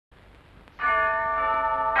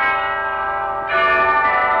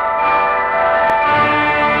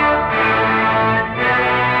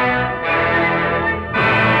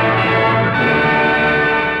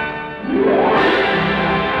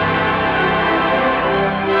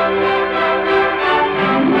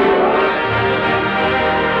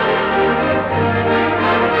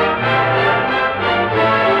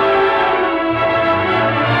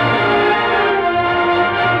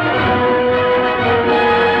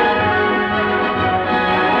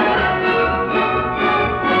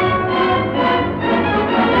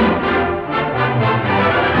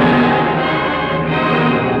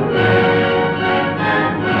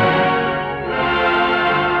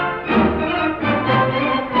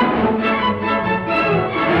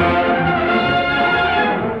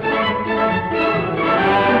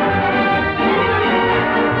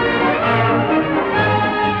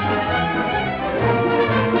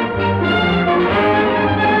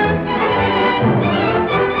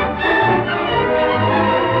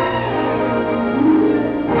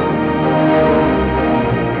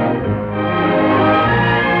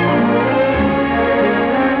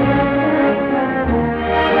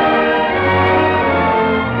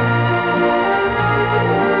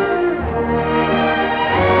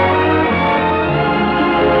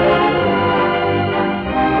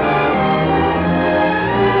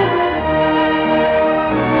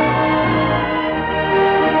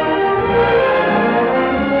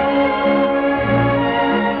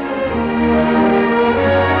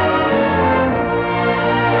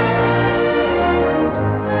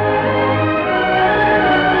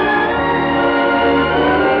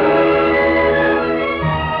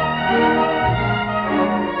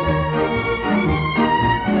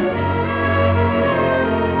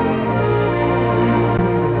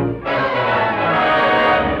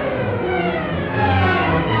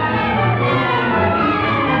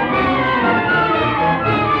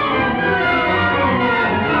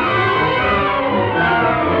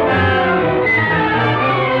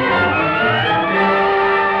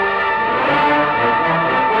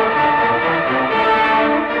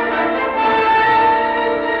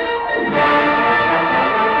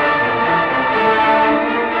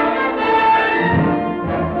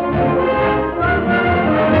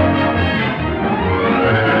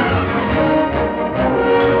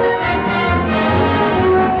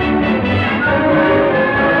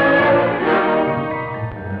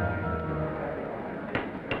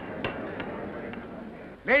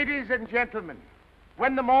and gentlemen,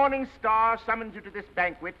 when the Morning Star summoned you to this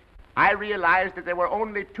banquet, I realized that there were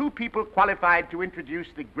only two people qualified to introduce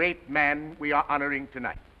the great man we are honoring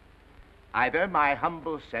tonight. Either my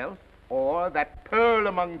humble self or that pearl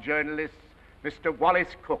among journalists, Mr.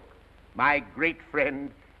 Wallace Cook, my great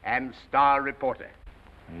friend and star reporter.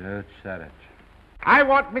 You said it. I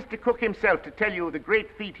want Mr. Cook himself to tell you the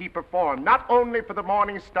great feat he performed, not only for the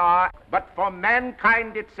Morning Star, but for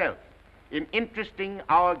mankind itself, in interesting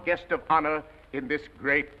our guest of honor in this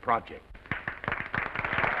great project.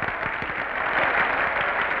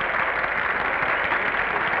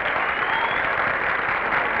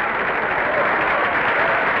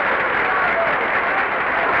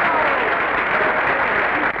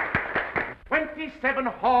 "27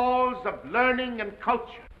 halls of learning and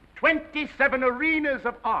culture, 27 arenas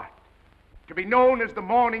of art, to be known as the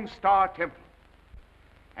Morning Star Temple.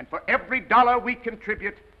 And for every dollar we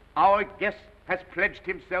contribute, our guest has pledged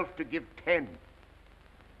himself to give 10.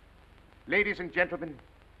 Ladies and gentlemen,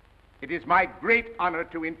 it is my great honor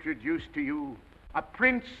to introduce to you a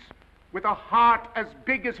prince with a heart as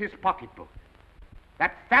big as his pocketbook,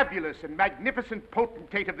 that fabulous and magnificent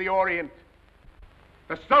potentate of the Orient,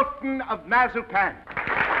 the Sultan of Mazupan.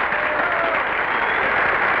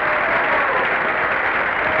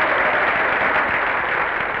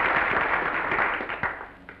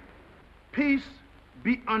 Peace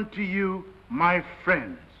be unto you, my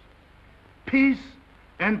friends. Peace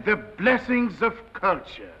and the blessings of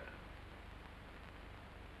culture.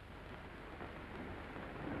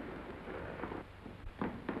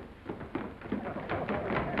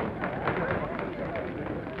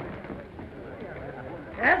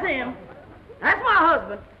 That's him. That's my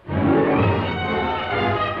husband.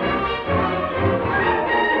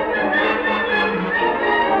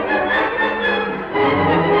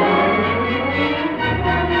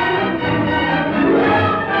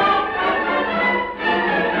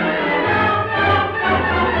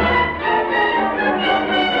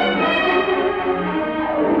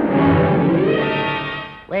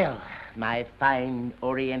 Well, my fine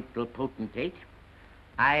Oriental potentate,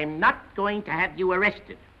 I'm not going to have you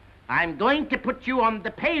arrested. I'm going to put you on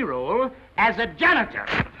the payroll as a janitor.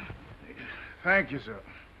 Thank you, sir.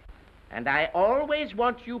 And I always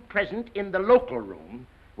want you present in the local room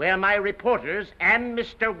where my reporters and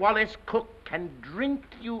Mr. Wallace Cook can drink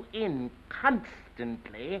you in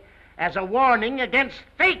constantly as a warning against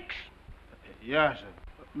fakes. Yes, sir.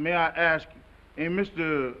 May I ask, ain't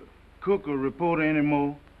Mr. Cook a reporter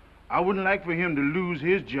anymore? I wouldn't like for him to lose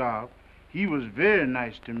his job. He was very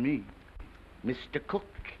nice to me. Mr. Cook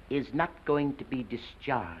is not going to be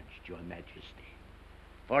discharged, Your Majesty.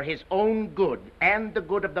 For his own good and the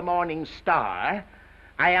good of the Morning Star,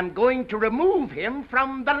 I am going to remove him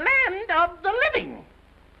from the land of the living.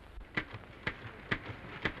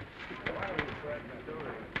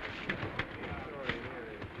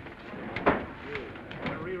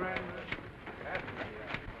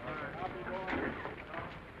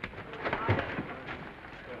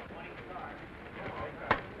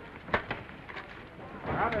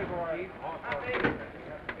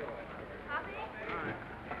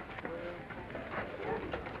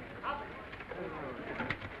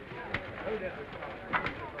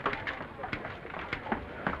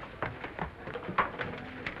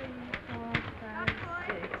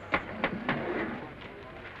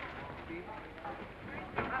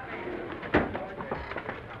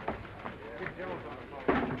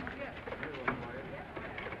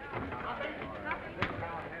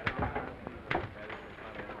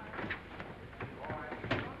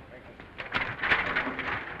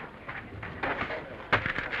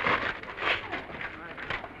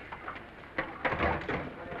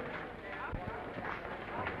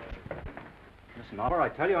 Oliver, I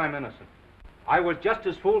tell you I'm innocent. I was just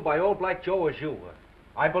as fooled by old Black Joe as you were.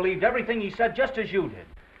 I believed everything he said just as you did.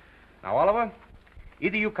 Now, Oliver,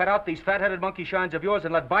 either you cut out these fat-headed monkey shines of yours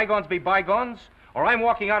and let bygones be bygones, or I'm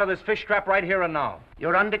walking out of this fish trap right here and now.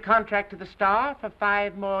 You're under contract to the Star for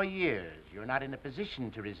 5 more years. You're not in a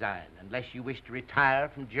position to resign unless you wish to retire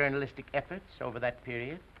from journalistic efforts over that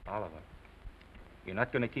period. Oliver, you're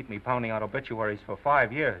not going to keep me pounding out obituaries for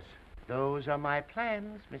 5 years. Those are my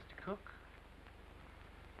plans, Mr. Cook.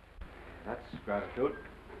 That's gratitude.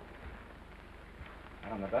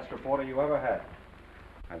 I'm the best reporter you ever had.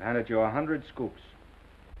 I've handed you 100 scoops.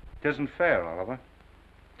 Tisn't fair, Oliver.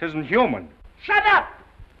 Tisn't human. Shut up!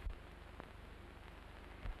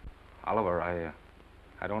 Oliver,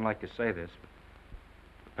 I don't like to say this, but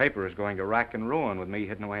the paper is going to rack and ruin with me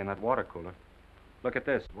hidden away in that water cooler. Look at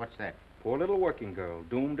this. What's that? Poor little working girl,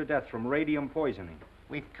 doomed to death from radium poisoning.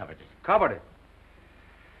 We've covered it. Covered it.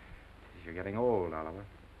 You're getting old, Oliver.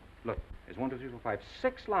 Look, there's 1, 2, 3, 4, 5,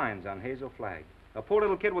 6 lines on Hazel Flagg. A poor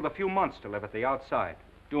little kid with a few months to live at the outside.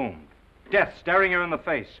 Doomed. Death staring her in the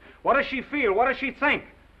face. What does she feel? What does she think?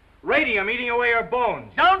 Radium eating away her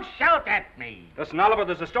bones. Don't shout at me. Listen, Oliver,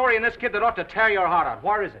 there's a story in this kid that ought to tear your heart out.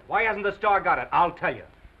 Where is it? Why hasn't the Star got it? I'll tell you.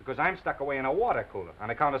 Because I'm stuck away in a water cooler on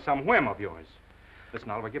account of some whim of yours.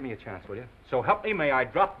 Listen, Oliver, give me a chance, will you? So help me, may I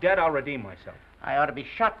drop dead, I'll redeem myself. I ought to be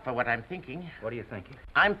shot for what I'm thinking. What are you thinking?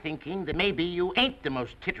 I'm thinking that maybe you ain't the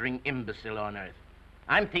most tittering imbecile on earth.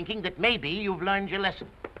 I'm thinking that maybe you've learned your lesson.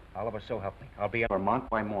 Oliver, so help me. I'll be at Vermont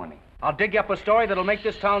by morning. I'll dig you up a story that'll make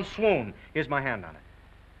this town swoon. Here's my hand on it.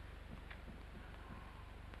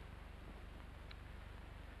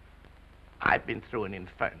 I've been through an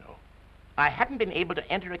inferno. I haven't been able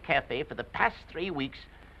to enter a cafe for the past 3 weeks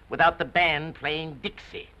without the band playing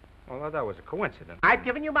Dixie. Well, that was a coincidence. I've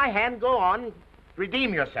given you my hand. Go on.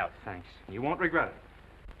 Redeem yourself. Thanks. You won't regret it.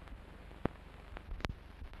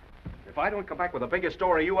 If I don't come back with the biggest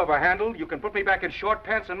story you ever handled, you can put me back in short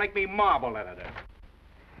pants and make me marble editor.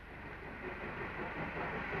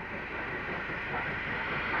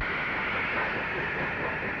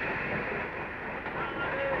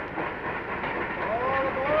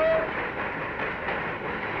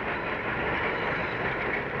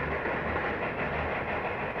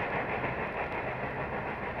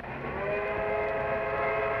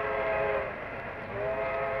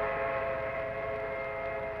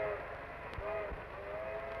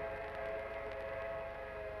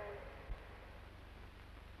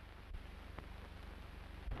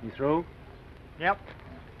 You through? Yep.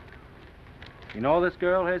 You know this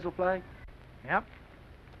girl, Hazel Flagg? Yep.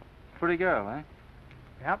 Pretty girl, eh?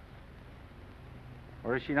 Yep.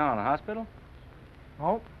 Where is she now, in the hospital?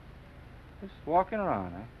 Nope. Just walking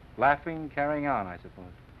around, eh? Laughing, carrying on, I suppose.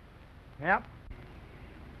 Yep.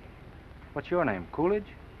 What's your name, Coolidge?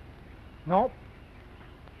 Nope.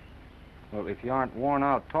 Well, if you aren't worn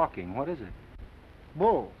out talking, what is it?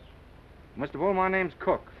 Bull. Mr. Bull, my name's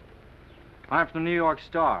Cook. I'm from the New York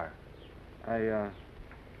Star.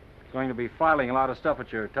 Going to be filing a lot of stuff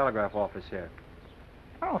at your telegraph office here.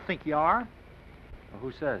 I don't think you are. Well,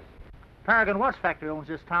 who says? Paragon Watch Factory owns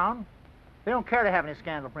this town. They don't care to have any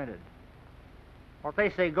scandal printed. What they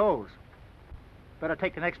say goes. Better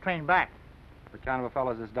take the next train back. What kind of a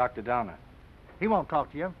fellow is this Dr. Downer? He won't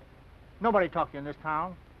talk to you. Nobody talk to you in this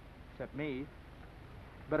town, except me.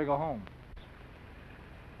 Better go home.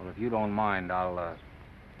 Well, if you don't mind, I'll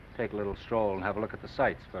take a little stroll and have a look at the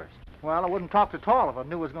sights first. Well, I wouldn't talk at all if I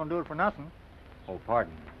knew I was going to do it for nothing. Oh,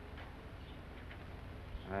 pardon me.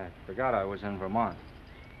 I forgot I was in Vermont.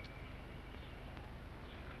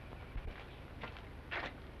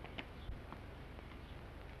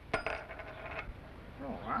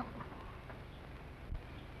 Oh, well.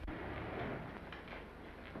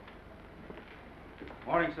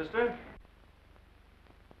 Morning, sister.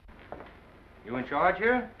 You in charge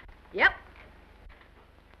here? Yep.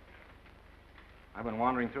 I've been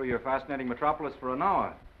wandering through your fascinating metropolis for an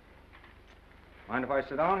hour. Mind if I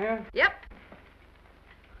sit down here? Yep.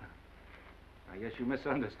 I guess you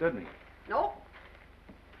misunderstood me. Nope.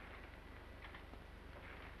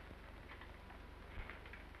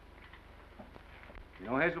 You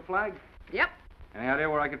know Hazel Flagg? Yep. Any idea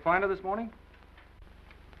where I could find her this morning?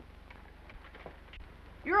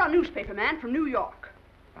 You're a newspaper man from New York.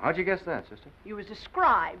 How'd you guess that, sister? You was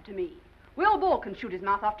described to me. Will Bull can shoot his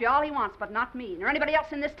mouth off to you all he wants, but not me, nor anybody else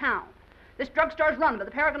in this town. This drugstore's run by the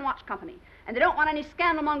Paragon Watch Company, and they don't want any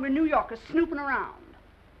scandal-mongering New Yorkers snooping around.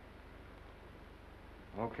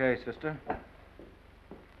 Okay, sister.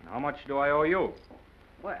 And how much do I owe you?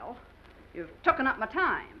 Well, you've taken up my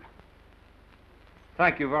time.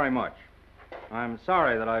 Thank you very much. I'm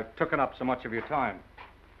sorry that I've taken up so much of your time.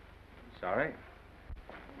 Sorry.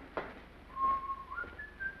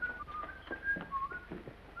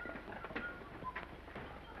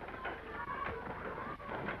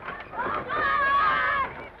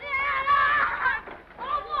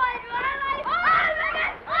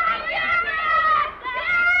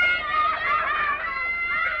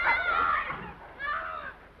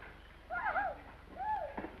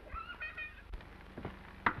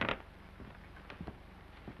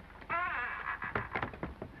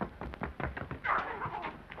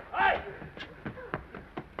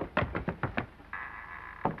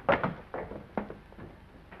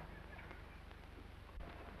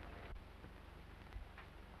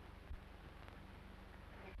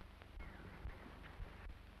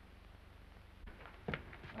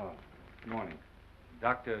 Oh, good morning.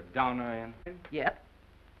 Dr. Downer in? Yep.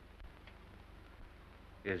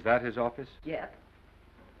 Is that his office? Yep.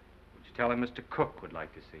 Would you tell him Mr. Cook would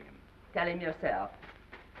like to see him? Tell him yourself.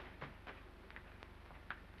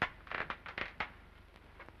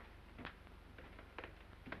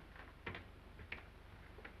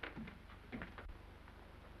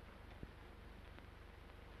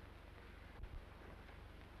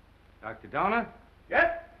 Dr. Donner?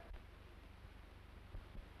 Yes?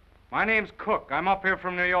 My name's Cook. I'm up here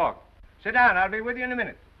from New York. Sit down. I'll be with you in a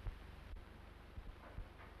minute.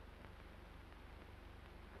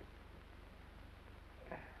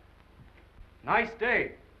 Nice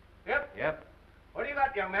day. Yep. Yep. What do you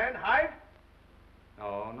got, young man? Hive?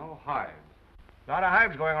 No, no hives. A lot of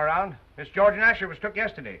hives going around. Miss George Asher was took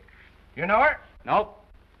yesterday. You know her? Nope.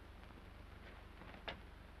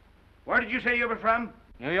 Where did you say you were from?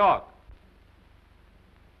 New York.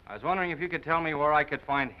 I was wondering if you could tell me where I could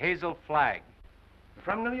find Hazel Flagg.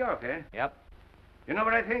 From New York, eh? Yep. You know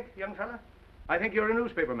what I think, young fella? I think you're a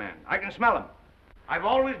newspaper man. I can smell him. I've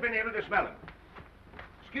always been able to smell him.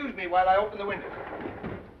 Excuse me while I open the window.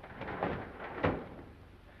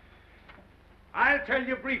 I'll tell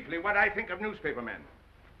you briefly what I think of newspaper men.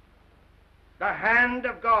 The hand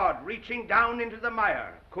of God reaching down into the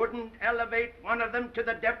mire couldn't elevate one of them to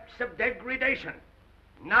the depths of degradation.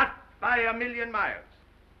 Not by a million miles.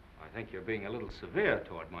 I think you're being a little severe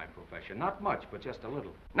toward my profession. Not much, but just a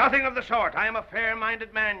little. Nothing of the sort. I am a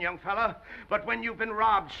fair-minded man, young fella. But when you've been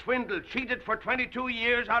robbed, swindled, cheated for 22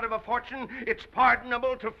 years out of a fortune, it's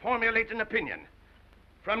pardonable to formulate an opinion.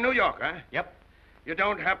 From New York, eh? Yep. You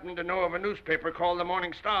don't happen to know of a newspaper called the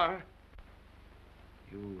Morning Star?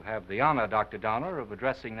 You have the honor, Dr. Donner, of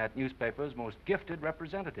addressing that newspaper's most gifted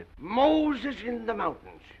representative. Moses in the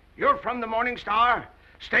mountains. You're from the Morning Star?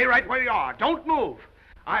 Stay right where you are. Don't move.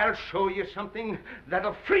 I'll show you something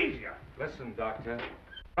that'll freeze you. Listen, Doctor.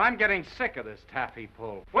 I'm getting sick of this taffy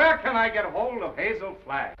pull. Where can I get hold of Hazel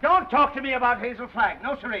Flagg? Don't talk to me about Hazel Flagg.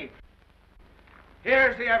 No, sirree.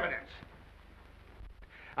 Here's the evidence.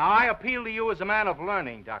 Now, I appeal to you as a man of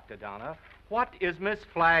learning, Dr. Donner. What is Miss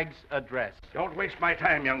Flagg's address? Don't waste my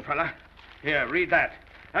time, young fella. Here, read that.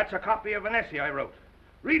 That's a copy of an essay I wrote.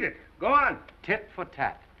 Read it. Go on. Tit for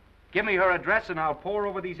tat. Give me her address and I'll pore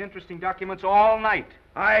over these interesting documents all night.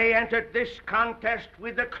 I entered this contest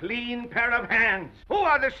with a clean pair of hands. Who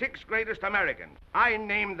are the 6 greatest Americans? I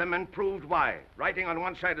named them and proved why, writing on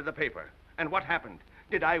one side of the paper. And what happened?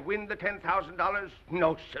 Did I win the $10,000?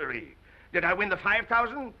 No, sirree. Did I win the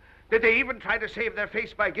 $5,000? Did they even try to save their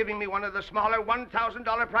face by giving me one of the smaller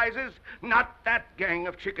 $1,000 prizes? Not that gang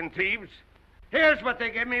of chicken thieves. Here's what they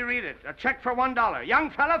gave me. Read it. A check for $1. Young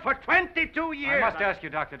fella, for 22 years. I must ask you,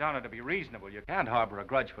 Dr. Donner, to be reasonable. You can't harbor a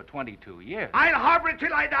grudge for 22 years. I'll harbor it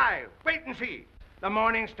till I die. Wait and see. The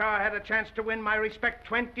Morning Star had a chance to win my respect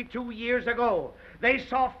 22 years ago. They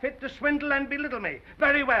saw fit to swindle and belittle me.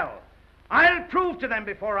 Very well. I'll prove to them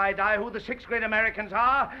before I die who the 6 great Americans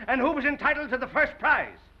are and who was entitled to the first prize.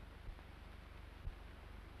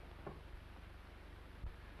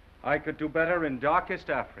 I could do better in darkest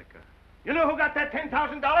Africa. You know who got that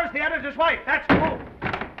 $10,000? The editor's wife. That's who.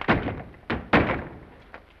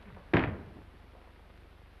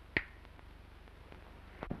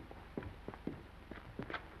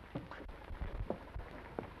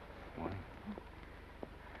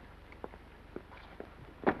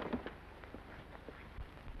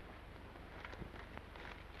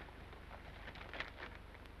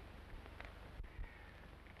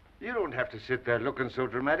 You don't have to sit there looking so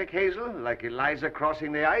dramatic, Hazel, like Eliza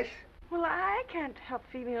crossing the ice. Well, I can't help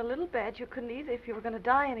feeling a little bad. You couldn't either if you were going to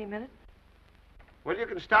die any minute. Well, you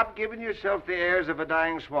can stop giving yourself the airs of a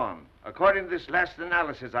dying swan. According to this last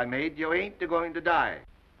analysis I made, you ain't going to die.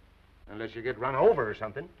 Unless you get run over or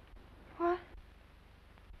something. What?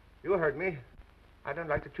 You heard me. I don't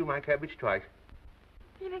like to chew my cabbage twice.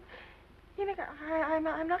 You think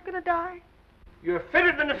I'm not going to die? You're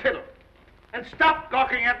fitter than a fiddle. And stop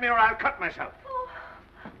gawking at me or I'll cut myself.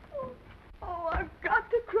 Oh, I've got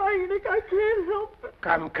to cry, Enoch. I can't help it.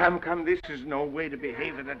 Come. This is no way to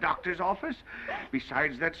behave at a doctor's office.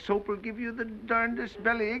 Besides, that soap will give you the darndest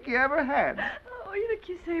bellyache you ever had. Oh, Enoch,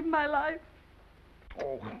 you saved my life.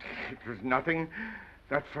 Oh, it was nothing.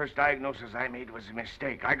 That first diagnosis I made was a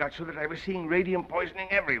mistake. I got so that I was seeing radium poisoning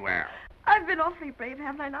everywhere. I've been awfully brave,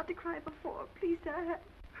 haven't I, not to cry before? Please, Dad.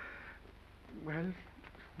 Well,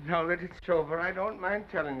 now that it's over, I don't mind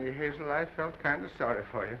telling you, Hazel, I felt kind of sorry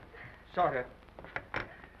for you. Sort of.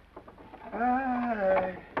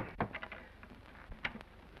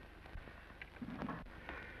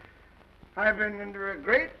 I've been under a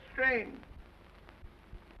great strain.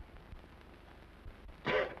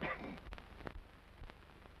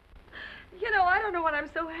 You know, I don't know what I'm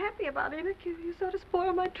so happy about, Enoch. You sort of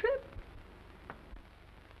spoiled my trip.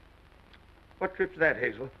 What trip's that,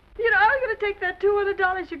 Hazel? You know, I was going to take that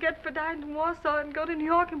 $200 you get for dying in Warsaw and go to New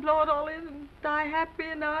York and blow it all in and die happy,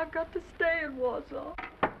 and now I've got to stay in Warsaw.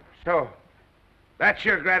 So, that's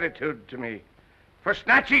your gratitude to me for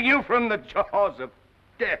snatching you from the jaws of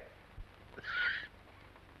death.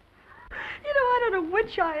 I don't know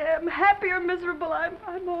which I am, happy or miserable.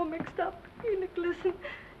 I'm all mixed up. Enoch, listen.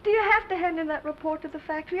 Do you have to hand in that report to the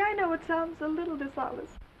factory? I know it sounds a little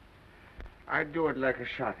dishonest. I'd do it like a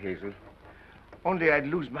shot, Hazel. Only I'd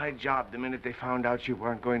lose my job the minute they found out you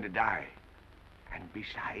weren't going to die. And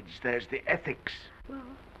besides, there's the ethics. Well,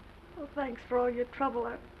 thanks for all your trouble.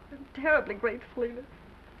 I'm terribly grateful, Enoch.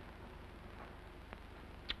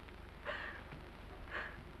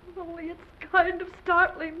 Only it's kind of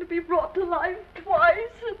startling to be brought to life twice,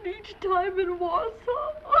 and each time in Warsaw.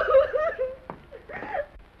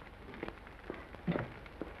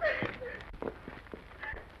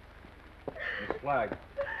 Miss Flagg,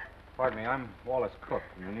 pardon me, I'm Wallace Cook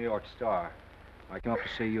from the New York Star. I came up to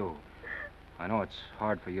see you. I know it's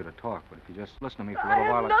hard for you to talk, but if you just listen to me for a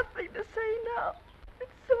little while... I have nothing to say now.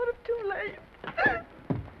 It's sort of too late.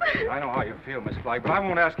 I know how you feel, Miss Flagg, but I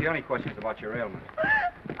won't ask you any questions about your ailment.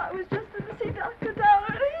 I was just in to see Dr. Downer,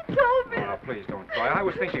 and he told me... Oh, now, please don't cry. I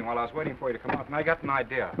was thinking while I was waiting for you to come out, and I got an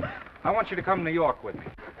idea. I want you to come to New York with me.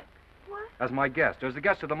 What? As my guest, as the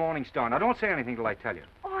guest of the Morning Star. Now, don't say anything till I tell you.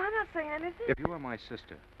 Oh, I'm not saying anything. If you were my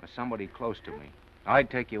sister, or somebody close to me, I'd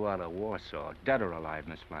take you out of Warsaw, dead or alive,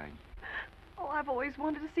 Miss Flagg. Oh, I've always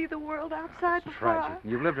wanted to see the world outside It's before tragic.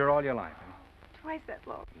 You've lived here all your life. Twice that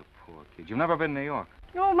long. You poor kid. You've never been to New York.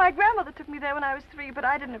 Oh, my grandmother took me there when I was 3, but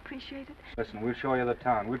I didn't appreciate it. Listen, we'll show you the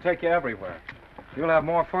town. We'll take you everywhere. You'll have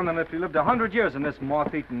more fun than if you lived 100 years in this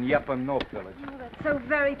moth-eaten Yep-and-Nope village. Oh, that's so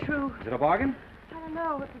very true. Is it a bargain? I don't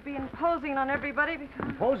know. It would be imposing on everybody because...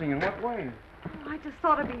 Imposing in what way? Oh, I just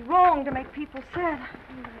thought it'd be wrong to make people sad.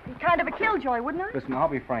 It'd be kind of a killjoy, wouldn't it? Listen, I'll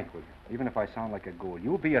be frank with you. Even if I sound like a ghoul,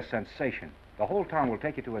 you'll be a sensation. The whole town will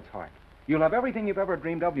take you to its heart. You'll have everything you've ever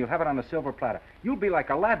dreamed of, and you'll have it on a silver platter. You'll be like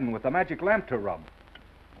Aladdin with the magic lamp to rub.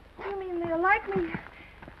 You mean they'll like me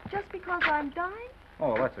just because I'm dying?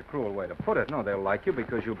 Oh, that's a cruel way to put it. No, they'll like you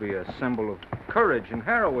because you'll be a symbol of courage and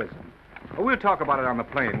heroism. Oh, we'll talk about it on the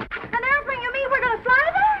plane. An airplane, you mean we're going to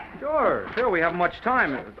fly there? Sure, we haven't much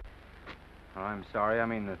time. Oh, I'm sorry. I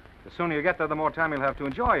mean, the sooner you get there, the more time you'll have to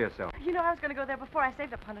enjoy yourself. You know, I was going to go there before. I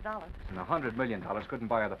saved up $100. And $100 million couldn't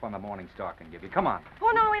buy her the fun the Morning Star can give you. Come on.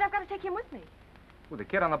 Oh, no, wait, I've got to take him with me. With the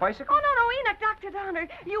kid on the bicycle? Oh, no, Enoch, Dr. Downer.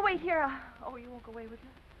 You wait here. Oh, you won't go away with you?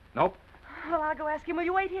 Nope. Well, I'll go ask him. Will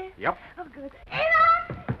you wait here? Yep. Oh, good.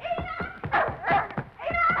 Enoch! Enoch! Enoch!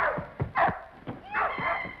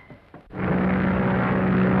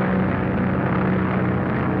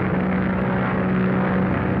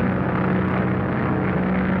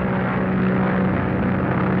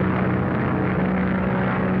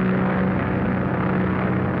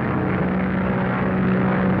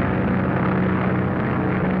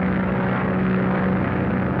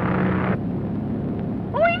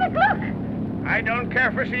 I don't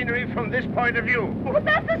care for scenery from this point of view. But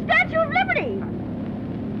that's the Statue of Liberty.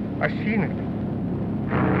 I've seen it.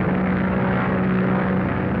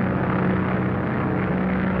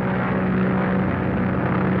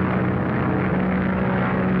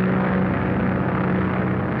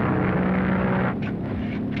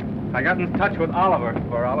 I got in touch with Oliver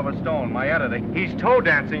Stone, my editor. He's toe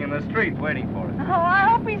dancing in the street waiting for us. Oh, I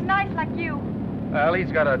hope he's nice like you. Well,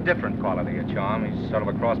 he's got a different quality of charm. He's sort of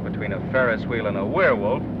a cross between a Ferris wheel and a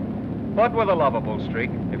werewolf, but with a lovable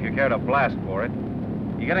streak, if you care to blast for it.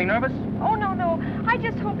 You getting nervous? Oh, no. I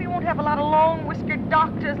just hope he won't have a lot of long-whiskered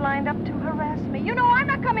doctors lined up to harass me. You know, I'm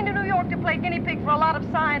not coming to New York to play guinea pig for a lot of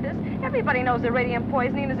scientists. Everybody knows that radium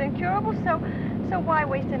poisoning is incurable, so why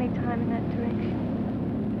waste any time in that direction?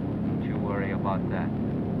 Don't you worry about that.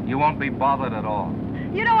 You won't be bothered at all.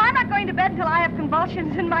 You know, I'm not going to bed till I have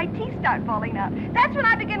convulsions and my teeth start falling out. That's when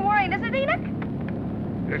I begin worrying, isn't it, Enoch?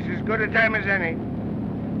 This is as good a time as any.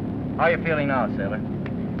 How are you feeling now, sailor?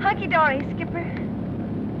 Hunky-dory, Skipper.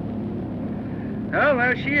 Well,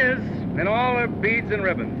 there she is, in all her beads and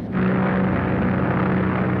ribbons.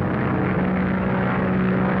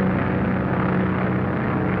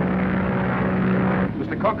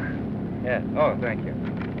 Mr. Cook? Yeah. Oh, thank you.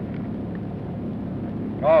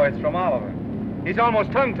 Oh, it's from Oliver. He's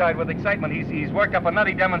almost tongue-tied with excitement. He's worked up a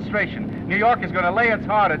nutty demonstration. New York is going to lay its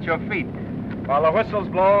heart at your feet while the whistles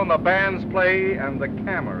blow and the bands play and the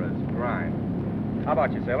cameras grind. How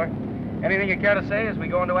about you, sailor? Anything you care to say as we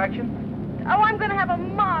go into action? Oh, I'm going to have a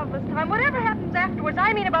marvelous time. Whatever happens afterwards,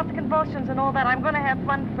 I mean about the convulsions and all that, I'm going to have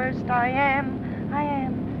fun first. I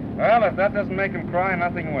am. Well, if that doesn't make them cry,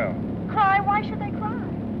 nothing will. Cry? Why should they cry?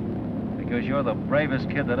 Because you're the bravest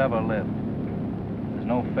kid that ever lived. There's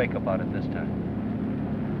no fake about it this time.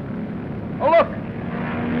 Oh, look!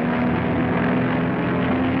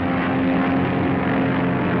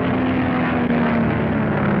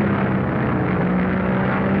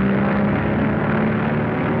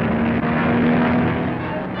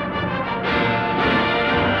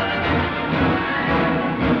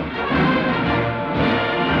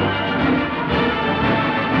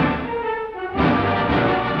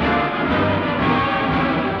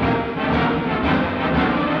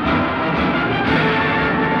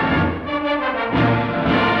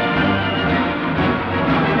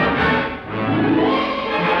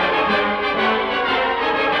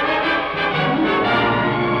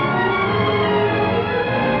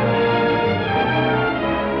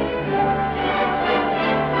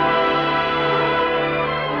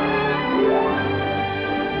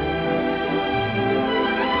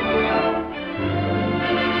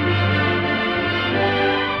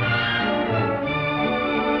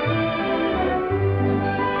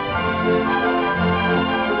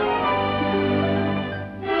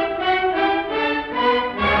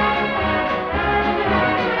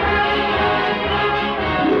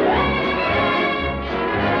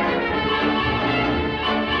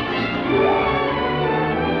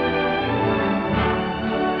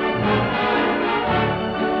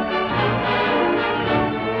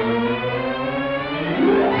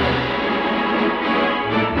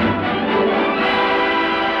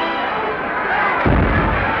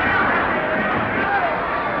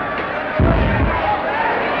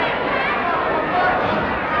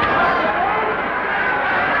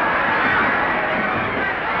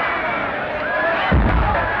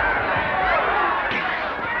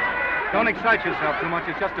 excite yourself too much.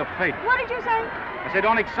 It's just a fake. What did you say? I said,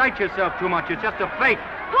 don't excite yourself too much. It's just a fake.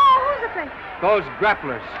 Who's the fake? Those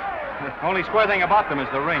grapplers. The only square thing about them is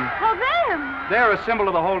the ring. Oh, them. They're a symbol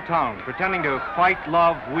of the whole town, pretending to fight,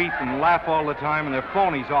 love, weep, and laugh all the time, and they're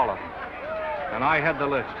phonies, all of them. And I head the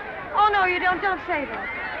list, Oh, no, you don't. Don't say that.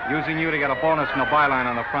 using you to get a bonus and a byline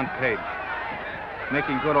on the front page.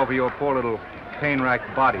 Making good over your poor little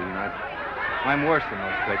pain-racked body. And I'm worse than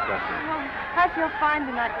those fake wrestlers. Oh, I feel fine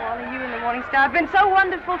tonight, Wally. You and the Morning Star have been so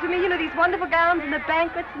wonderful to me. You know, these wonderful gowns and the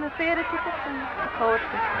banquets and the theater tickets and the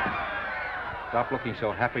poetry. Stop looking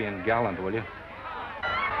so happy and gallant, will you?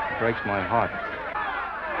 It breaks my heart.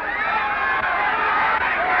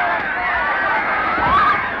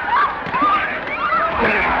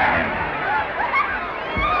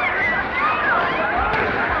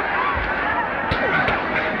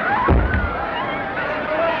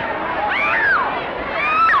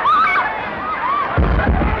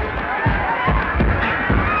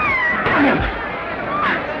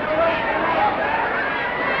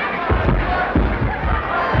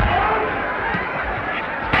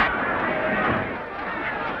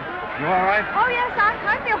 You all right? Oh, yes,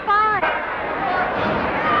 I feel fine.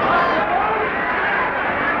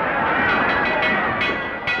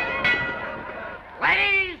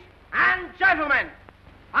 Ladies and gentlemen,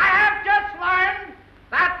 I have just learned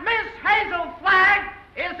that Miss Hazel Flagg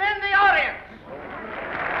is in the audience.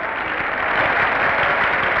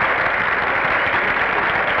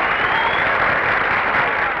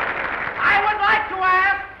 I would like to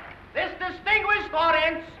ask this distinguished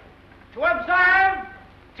audience to observe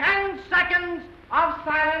 10 seconds of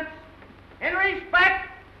silence in respect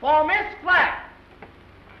for Miss Flagg.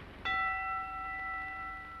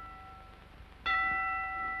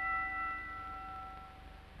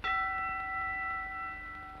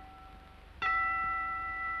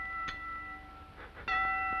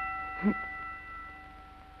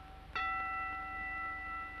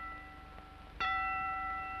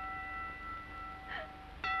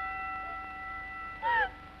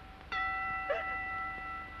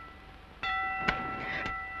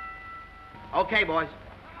 Okay, boys.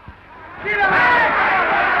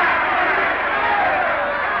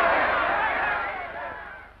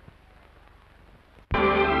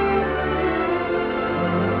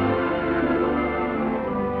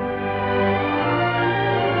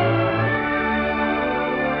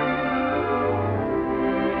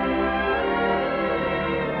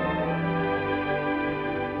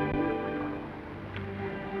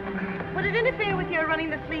 Would it interfere with your running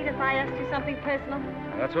the fleet if I asked you something personal?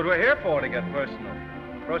 That's what we're here for, to get personal.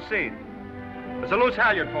 Proceed. There's a loose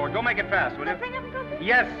halyard forward. Go make it fast, will you? Nothing of it?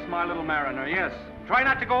 Yes, my little mariner, yes. Try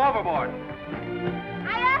not to go overboard.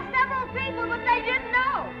 I asked several people, but they didn't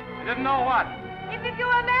know. You didn't know what? If you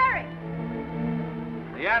were married.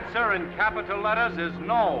 The answer in capital letters is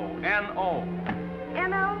no. N-O.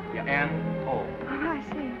 N-O? Yeah, N-O. Oh, I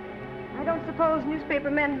see. I don't suppose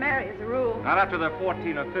newspaper men marry as a rule. Not after they're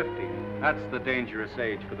 14 or 15. That's the dangerous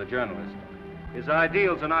age for the journalist. His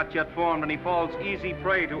ideals are not yet formed, and he falls easy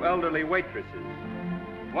prey to elderly waitresses.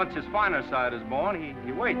 Once his finer side is born,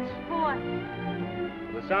 he waits. For what?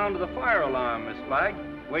 For the sound of the fire alarm, Miss Flagg.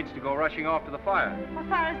 Waits to go rushing off to the fire. What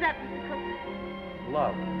fire is that, Mr. Cook?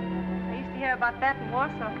 Love. I used to hear about that in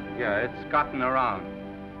Warsaw. Yeah, it's gotten around.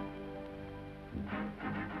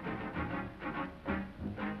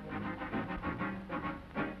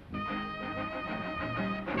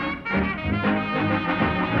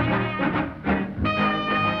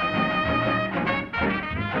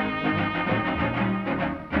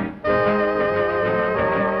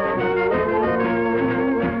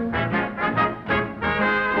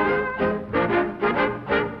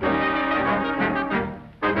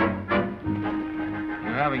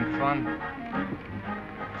 Having fun?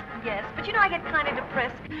 Yes, but you know, I get kind of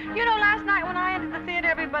depressed. You know, last night when I entered the theater,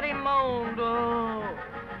 everybody moaned. Oh.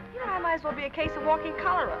 You know, I might as well be a case of walking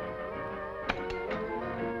cholera.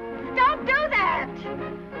 Don't do that!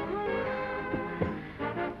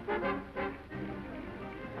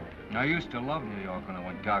 I used to love New York when I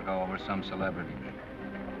went gaga over some celebrity.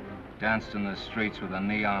 Danced in the streets with a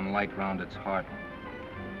neon light round its heart.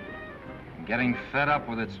 Getting fed up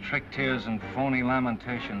with its trick tears and phony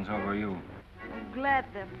lamentations over you. I'm glad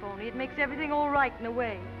they're phony. It makes everything all right in a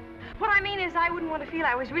way. What I mean is I wouldn't want to feel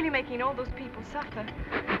I was really making all those people suffer.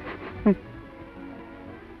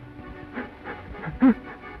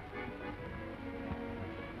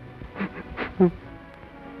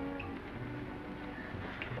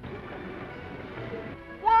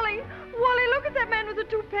 Wally, look at that man with the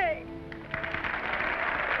toupee.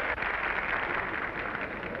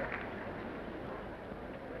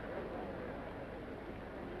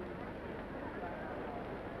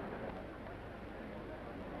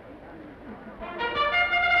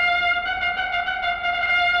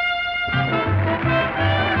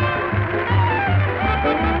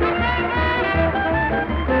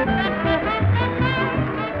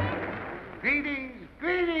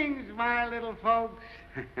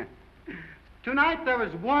 Tonight there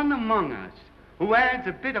is one among us who adds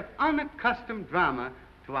a bit of unaccustomed drama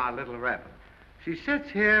to our little revel. She sits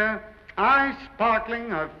here, eyes sparkling,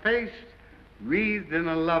 her face wreathed in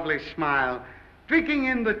a lovely smile, drinking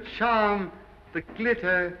in the charm, the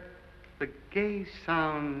glitter, the gay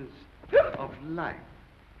sounds of life.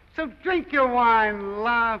 So drink your wine,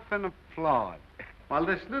 laugh, and applaud, while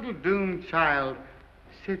this little doomed child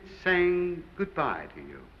sits saying goodbye to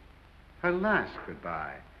you. Her last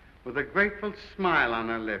goodbye, with a grateful smile on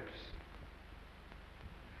her lips.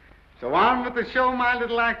 So on with the show, my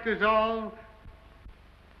little actors all.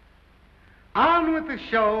 On with the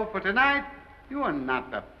show, for tonight you are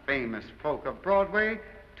not the famous folk of Broadway.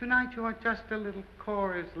 Tonight you are just a little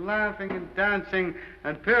chorus, laughing and dancing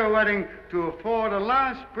and pirouetting to afford a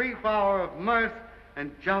last brief hour of mirth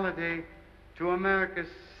and jollity to America's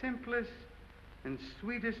simplest and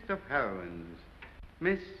sweetest of heroines,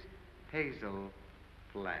 Miss Hazel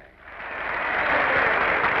Flagg.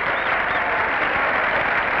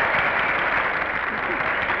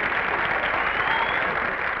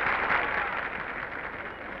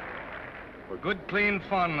 For good, clean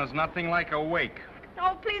fun, there's nothing like a wake.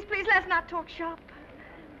 Oh, please, please, let's not talk shop.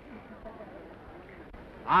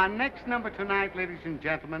 Our next number tonight, ladies and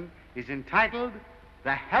gentlemen, is entitled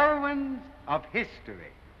The Heroines of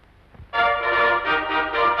History.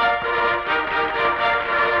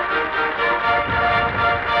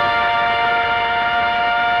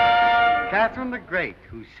 Catherine the Great,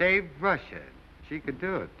 who saved Russia. She could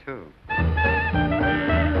do it, too.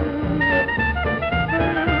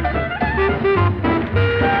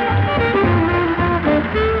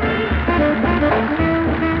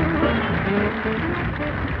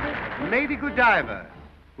 Lady Godiva,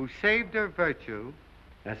 who saved her virtue.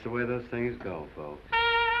 That's the way those things go, folks.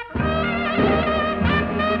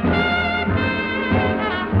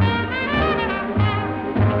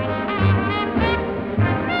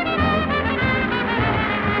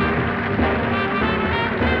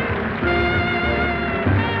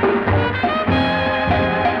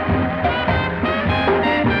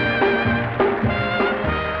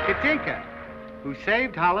 Katinka, who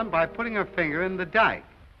saved Holland by putting her finger in the dike.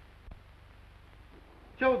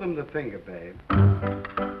 Show them the finger, babe.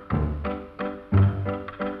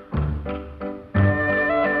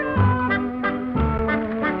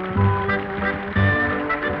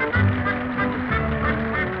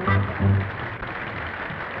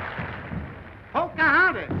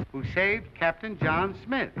 Pocahontas, who saved Captain John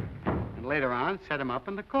Smith, and later on set him up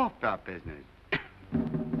in the cough drop business.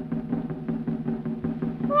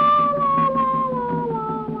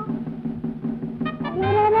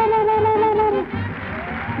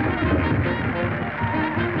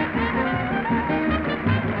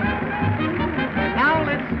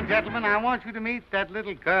 Gentlemen, I want you to meet that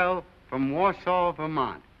little girl from Warsaw,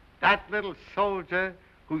 Vermont. That little soldier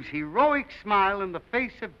whose heroic smile in the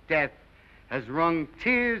face of death has wrung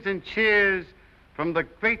tears and cheers from the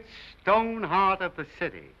great stone heart of the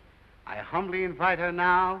city. I humbly invite her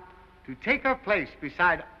now to take her place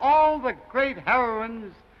beside all the great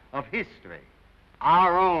heroines of history.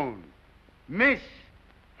 Our own Miss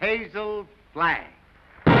Hazel Flagg.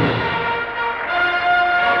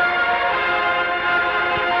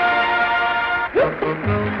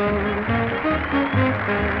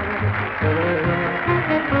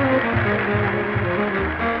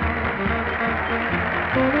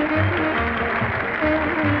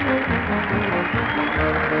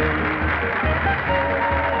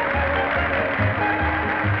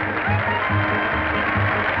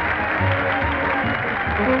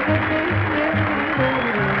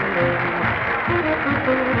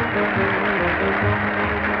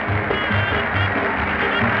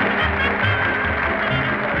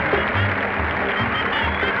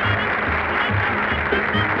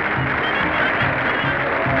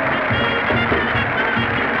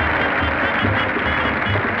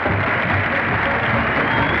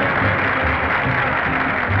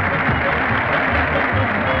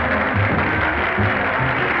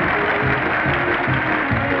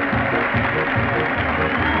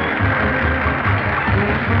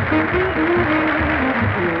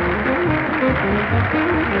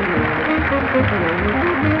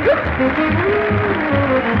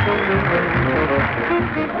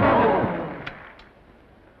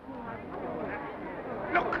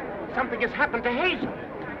 Look, something has happened to Hazel.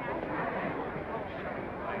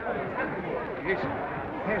 Hazel,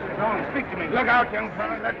 don't speak to me. Look out, young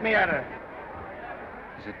fella. Let me at her.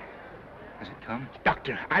 Has it come?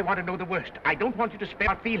 Doctor, I want to know the worst. I don't want you to spare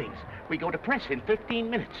our feelings. We go to press in 15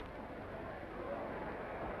 minutes.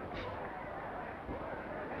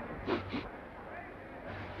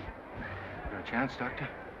 chance, Doctor?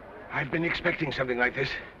 I've been expecting something like this.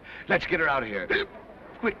 Let's get her out of here.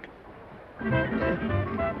 Quick.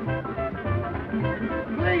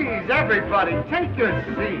 Please, everybody, take your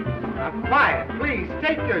seats. Now, quiet, please,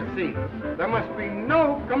 take your seats. There must be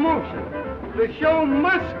no commotion. The show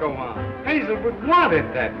must go on. Hazel would want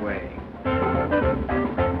it that way.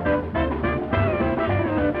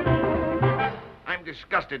 I'm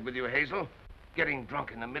disgusted with you, Hazel. Getting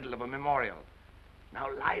drunk in the middle of a memorial. Now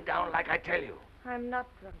lie down like I tell you. I'm not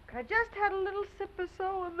drunk. I just had a little sip or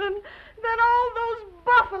so, and then all those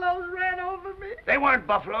buffaloes ran over me. They weren't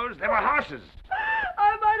buffaloes, they were horses.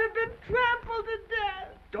 I might have been trampled to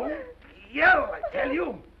death. Don't yell, I tell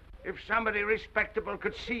you. If somebody respectable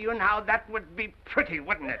could see you now, that would be pretty,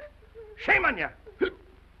 wouldn't it? Shame on you.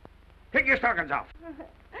 Take your stockings off.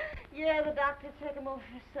 Yeah, the doctor, take them off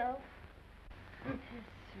yourself. It's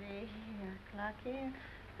 3 o'clock in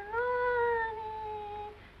the morning.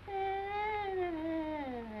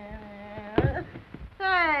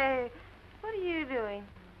 Hey, what are you doing?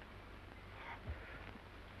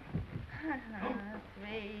 3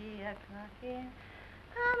 o'clock in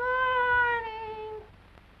the morning.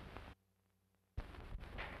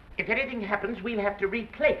 If anything happens, we'll have to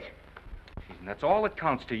replate. And that's all that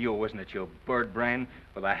counts to you, isn't it, you bird brain,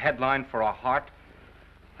 with a headline for a heart?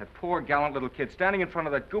 That poor, gallant little kid standing in front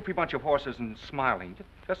of that goofy bunch of horses and smiling,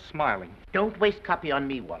 just smiling. Don't waste copy on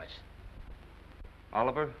me, Wallace.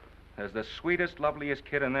 Oliver, there's the sweetest, loveliest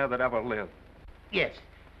kid in there that ever lived. Yes,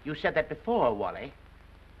 you said that before, Wally.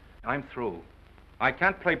 I'm through. I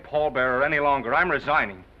can't play pallbearer any longer. I'm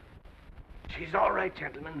resigning. She's all right,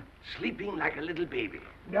 gentlemen. Sleeping like a little baby.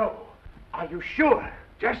 No. Are you sure?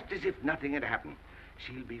 Just as if nothing had happened.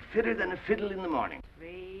 She'll be fitter than a fiddle in the morning.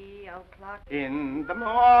 3 o'clock. In the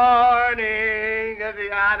morning.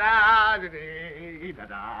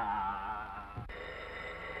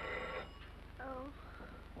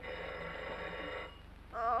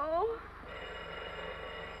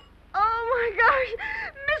 Oh, my gosh.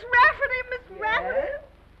 Miss Rafferty.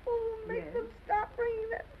 Oh, make them stop ringing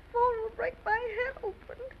that phone. It'll break my head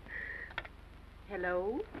open.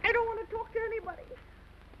 Hello? I don't want to talk to anybody.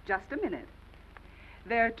 Just a minute.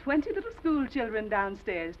 There are 20 little school children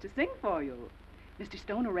downstairs to sing for you. Mr.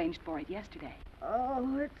 Stone arranged for it yesterday.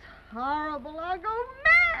 Oh, it's horrible. I'll go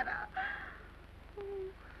mad. Oh,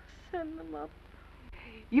 send them up.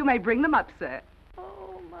 You may bring them up, sir.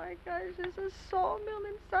 Oh, my gosh, there's a sawmill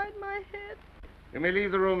inside my head. You may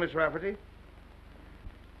leave the room, Miss Rafferty.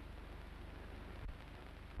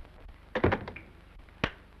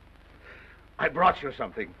 I brought you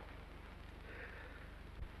something.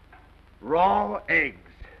 Raw eggs.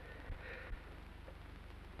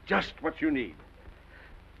 Just what you need.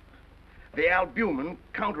 The albumin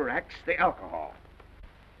counteracts the alcohol.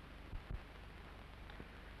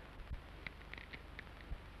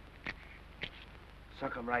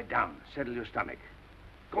 Suck 'em right down. Settle your stomach.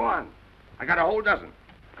 Go on. I got a whole dozen.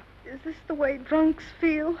 Is this the way drunks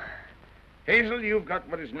feel? Hazel, you've got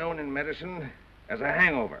what is known in medicine as a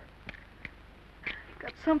hangover. I've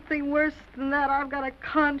got something worse than that. I've got a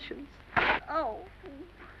conscience. Oh.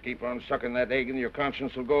 Keep on sucking that egg and your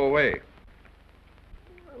conscience will go away.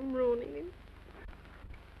 I'm ruining him.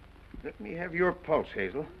 Let me have your pulse,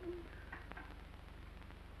 Hazel.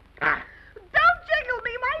 Don't jiggle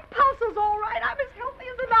me. My pulse is all right. I'm as healthy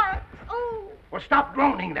as an ox. Oh. Well, stop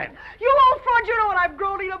groaning then. You old fraud, you know what I'm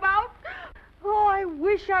groaning about. Oh, I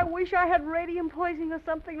wish I had radium poisoning or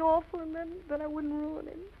something awful, and then I wouldn't ruin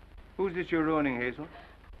him. Who's this you're ruining, Hazel?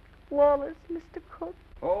 Wallace, Mr. Cook.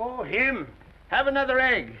 Oh, him. Have another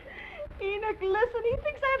egg. Enoch, listen, he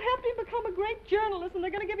thinks I've helped him become a great journalist, and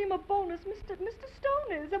they're going to give him a bonus. Mr.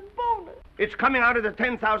 Stone is a bonus. It's coming out of the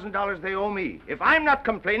 $10,000 they owe me. If I'm not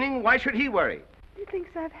complaining, why should he worry? He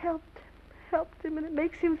thinks I've helped him, and it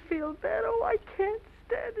makes him feel bad. Oh, I can't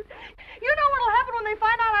stand it. You know what'll happen when they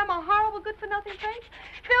find out I'm a horrible, good-for-nothing thing?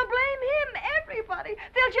 They'll blame him, everybody.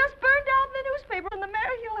 They'll just burn down the newspaper, and the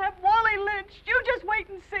mayor, he'll have Wally lynched. You just wait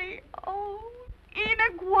and see. Oh,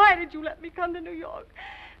 Enoch, why did you let me come to New York?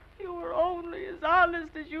 You were only as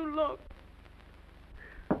honest as you look.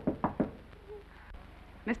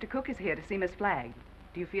 Mr. Cook is here to see Miss Flagg.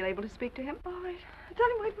 Do you feel able to speak to him? All right. Tell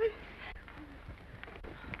him, wait.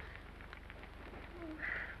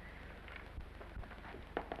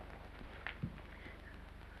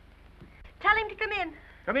 Tell him to come in.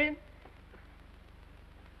 Come in.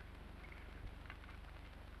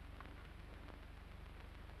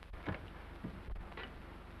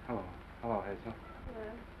 Hello, Hazel.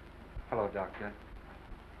 Hello, Doctor.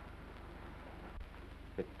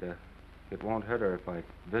 It won't hurt her if I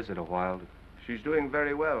visit a while. She's doing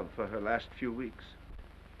very well for her last few weeks.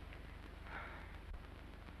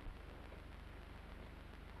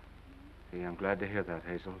 See, I'm glad to hear that,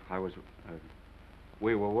 Hazel.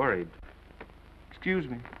 We were worried. Excuse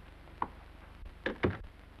me.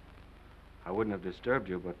 I wouldn't have disturbed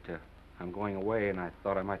you, but I'm going away, and I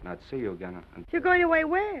thought I might not see you again. You're going away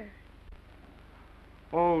where?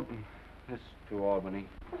 Oh, this to Albany.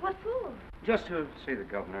 What for? Just to see the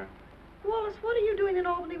governor. Wallace, what are you doing in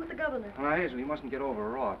Albany with the governor? Now, Hazel, you mustn't get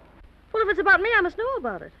overwrought. Well, if it's about me, I must know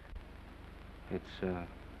about it. It's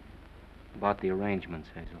about the arrangements,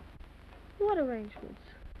 Hazel, What arrangements?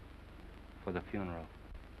 for the funeral.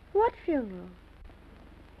 What funeral?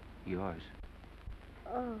 Yours.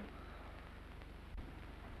 Oh.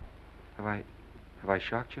 Have I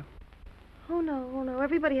shocked you? Oh, no.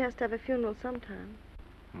 Everybody has to have a funeral sometime.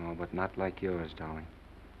 Oh, but not like yours, darling.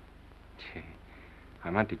 Gee, I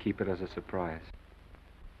meant to keep it as a surprise.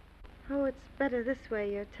 Oh, it's better this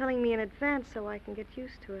way. You're telling me in advance so I can get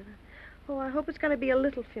used to it. Oh, I hope it's going to be a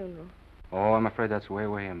little funeral. Oh, I'm afraid that's way,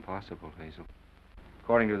 way impossible, Hazel.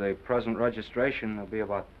 According to the present registration, there'll be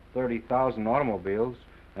about 30,000 automobiles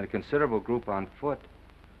and a considerable group on foot.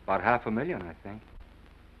 About 500,000, I think.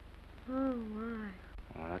 Oh, my.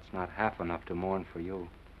 Well, that's not half enough to mourn for you.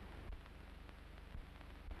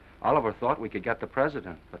 Oliver thought we could get the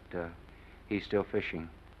president, but he's still fishing.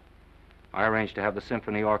 I arranged to have the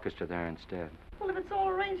symphony orchestra there instead. Well, if it's all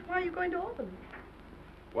arranged, why are you going to Albany?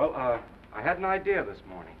 Well, I had an idea this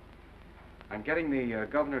morning. I'm getting the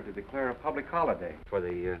governor to declare a public holiday for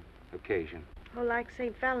the occasion. Oh, like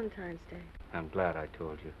St. Valentine's Day. I'm glad I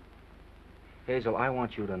told you. Hazel, I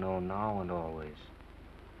want you to know now and always,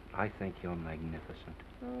 I think you're magnificent.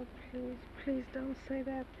 Oh, please don't say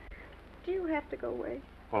that. Do you have to go away?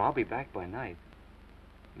 Well, I'll be back by night.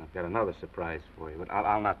 I've got another surprise for you, but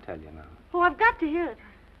I'll not tell you now. Oh, I've got to hear it.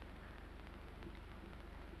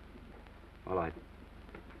 Well,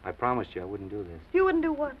 I promised you I wouldn't do this. You wouldn't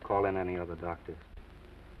do what? Call in any other doctors.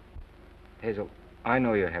 Hazel, I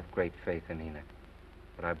know you have great faith in Enoch,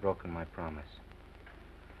 but I've broken my promise.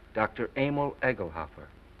 Dr. Emil Egelhofer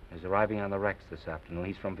is arriving on the Rex this afternoon.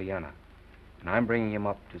 He's from Vienna, and I'm bringing him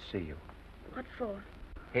up to see you. What for?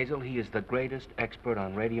 Hazel, he is the greatest expert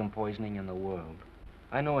on radium poisoning in the world.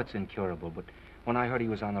 I know it's incurable, but when I heard he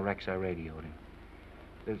was on the Rex, I radioed him.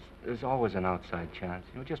 There's always an outside chance,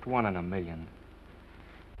 just 1 in a million.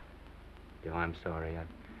 Oh, I'm sorry.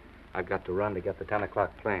 I've got to run to get the 10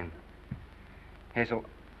 o'clock plane. Hazel,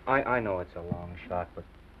 I know it's a long shot, but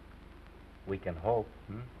we can hope,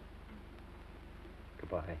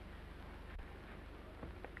 Goodbye.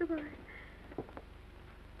 Goodbye.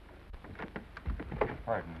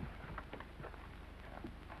 Pardon me.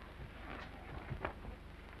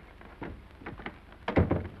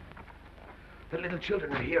 The little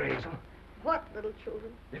children are here, Hazel. What little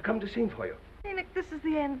children? They've come to sing for you. Enoch, this is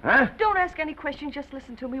the end. Huh? Don't ask any questions. Just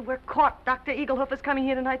listen to me. We're caught. Dr. Egelhofer's coming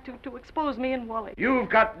here tonight to expose me and Wally. You've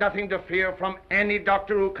got nothing to fear from any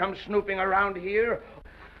doctor who comes snooping around here.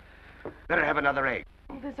 Better have another egg.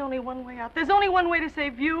 Oh, there's only one way out. There's only one way to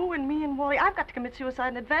save you and me and Wally. I've got to commit suicide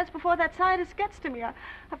in advance before that scientist gets to me.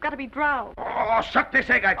 I've got to be drowned. Oh, suck this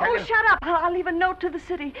egg, I tell Oh, you. shut up. I'll leave a note to the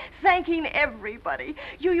city thanking everybody.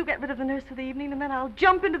 You get rid of the nurse for the evening, and then I'll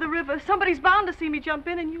jump into the river. Somebody's bound to see me jump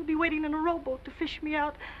in, and you'll be waiting in a rowboat to fish me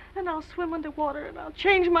out. And I'll swim underwater, and I'll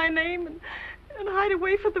change my name and hide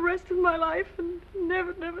away for the rest of my life and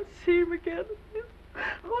never see him again.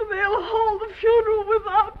 Oh, they'll hold the funeral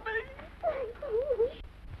without me.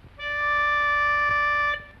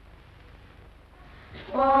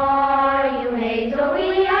 For you, Hazel,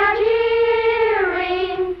 we are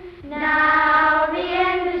cheering. Now the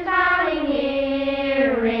end is coming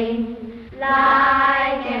nearing.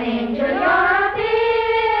 Like an angel you're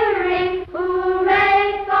appearing.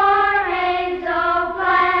 Hooray for Hazel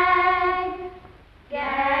Flag.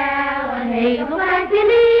 Gallant Hazel Flag,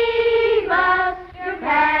 believe us. Your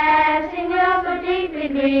passing will so deeply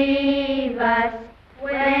grieve us.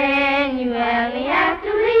 When you only have to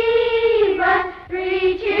leave us,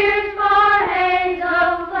 3 cheers for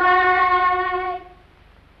Hazel Flag.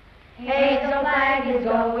 Hazel Flag is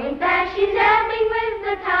going fast, she's ebbing with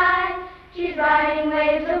the tide. She's riding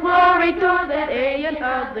waves of glory toward that alien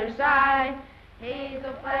other side.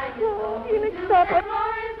 Hazel Flag is going to the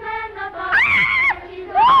glorious land above. She's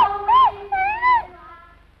going.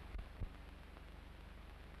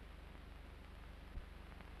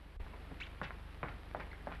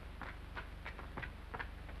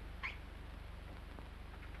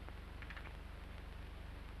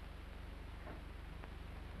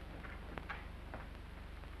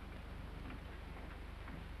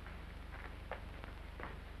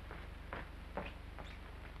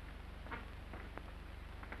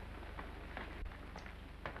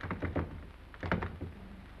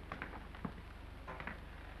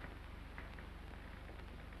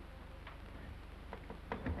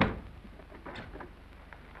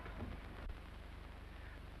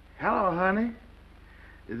 Hello, honey.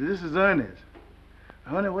 This is Ernest.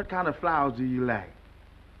 Honey, what kind of flowers do you like?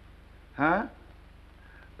 Huh?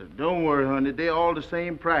 Don't worry, honey. They're all the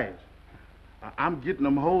same price. I'm getting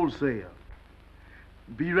them wholesale.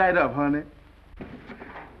 Be right up, honey.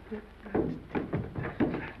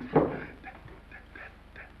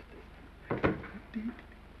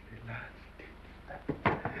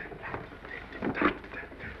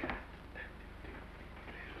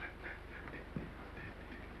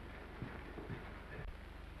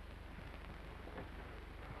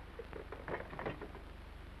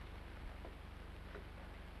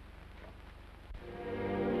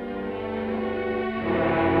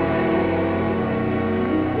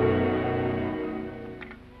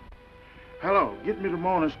 Hello, get me the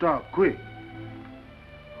Morning Star, quick.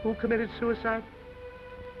 Who committed suicide?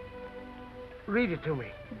 Read it to me.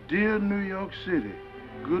 Dear New York City,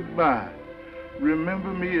 goodbye. Remember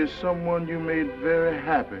me as someone you made very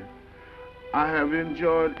happy. I have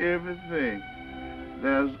enjoyed everything.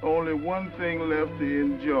 There's only one thing left to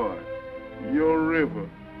enjoy. Your river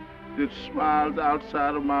that smiles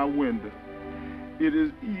outside of my window. It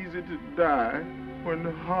is easy to die when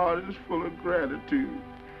the heart is full of gratitude.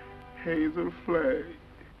 Hazel Flag.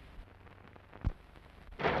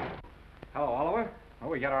 Hello, Oliver. Well,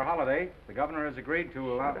 we get our holiday. The governor has agreed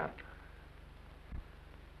to allow... Shut up.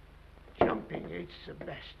 Jumping H.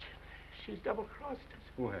 Sebastian. She's double-crossed us.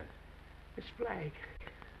 Who has? Miss Flag.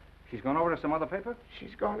 She's gone over to some other paper?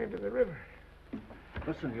 She's gone into the river.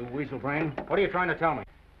 Listen, you weasel brain. What are you trying to tell me?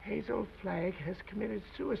 Hazel Flag has committed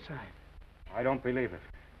suicide. I don't believe it.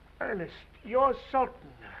 Ernest, your Sultan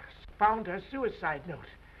found her suicide note.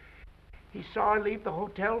 He saw her leave the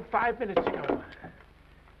hotel 5 minutes ago.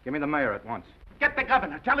 Give me the mayor at once. Get the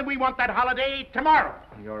governor. Tell him we want that holiday tomorrow.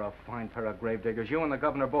 You're a fine pair of gravediggers. You and the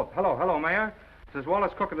governor both. Hello, Mayor. This is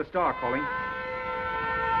Wallace Cook of the Star calling.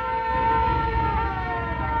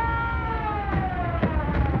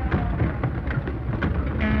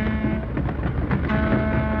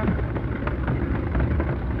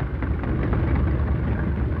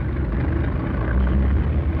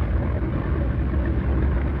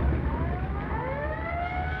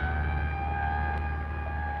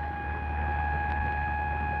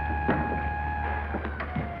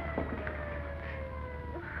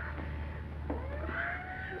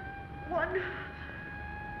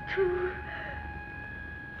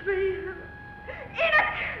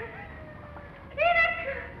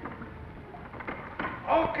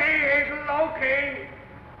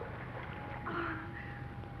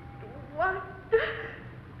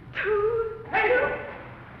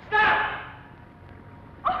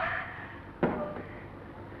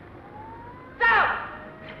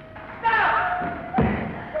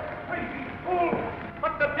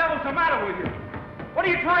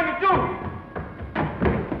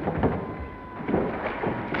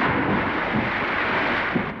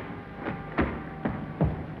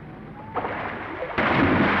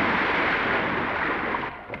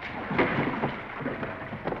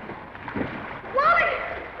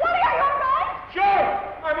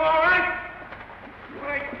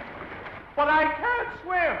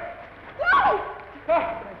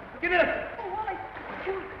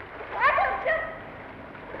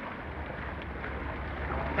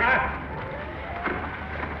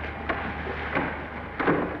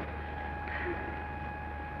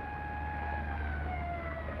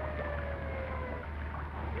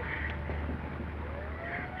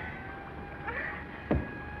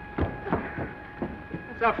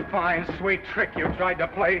 It's a fine, sweet trick you tried to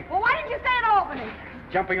play. Well, why didn't you say it, Albany?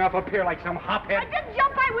 Jumping off a pier like some hophead. I didn't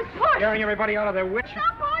jump, I was pushed. Scaring everybody out of their wits.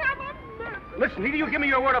 Stop, boy, I'm unnerved. Listen, either you give me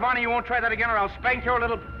your word of honor you won't try that again, or I'll spank your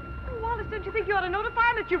little... Oh, Wallace, don't you think you ought to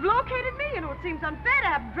notify him that you've located me? You know, it seems unfair to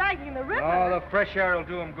have him dragging in the river. Oh, the fresh air will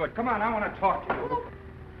do him good. Come on, I want to talk to you. Oh,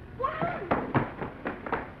 what?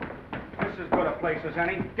 This is as good a place as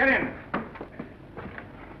any. Get in.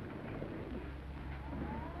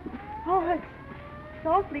 Oh, it's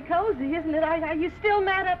awfully cozy, isn't it? Are you still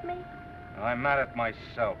mad at me? I'm mad at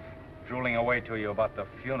myself, drooling away to you about the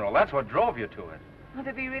funeral. That's what drove you to it. Oh,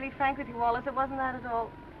 to be really frank with you, Wallace, it wasn't that at all.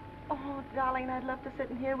 Oh, darling, I'd love to sit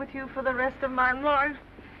in here with you for the rest of my life.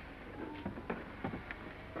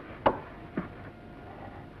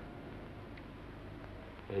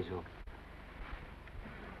 Hazel,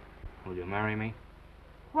 will you marry me?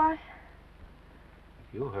 What?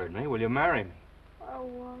 You heard me. Will you marry me? Oh,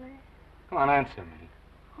 Wally. Come on, answer me.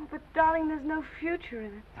 Oh, but darling, there's no future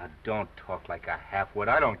in it. Now, don't talk like a half-wit.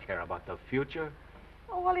 I don't care about the future.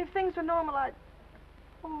 Oh, Wally, if things were normal, I'd...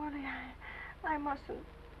 Oh, Wally, I mustn't.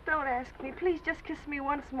 Don't ask me. Please just kiss me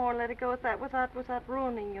once more and let it go at that without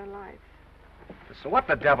ruining your life. So what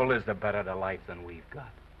the devil is the better to life than we've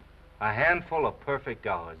got? A handful of perfect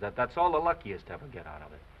hours. That's all the luckiest ever get out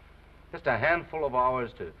of it. Just a handful of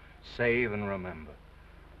hours to save and remember.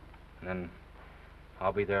 And then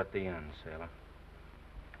I'll be there at the end, sailor.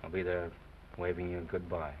 I'll be there waving you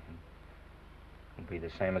goodbye. It'll be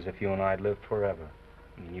the same as if you and I'd lived forever.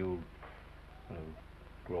 And you'll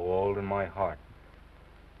grow old in my heart.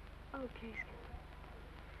 Okay,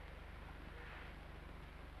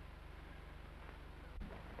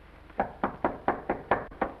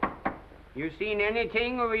 You seen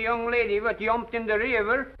anything of a young lady that jumped in the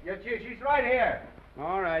river? Yes, she's right here.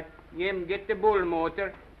 All right. Jim, get the bull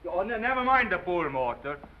motor. Oh, never mind the bull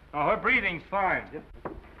motor. Oh, her breathing's fine. Just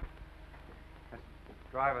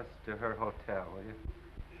drive us to her hotel, will you?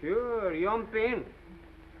 Sure, jump in.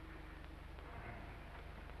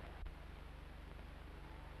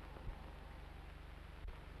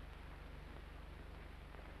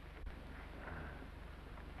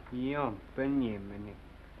 Jump in, Jiminy.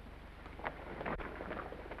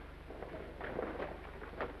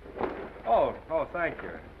 Oh, thank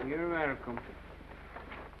you. You're welcome.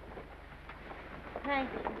 Thank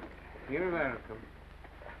you. You're welcome.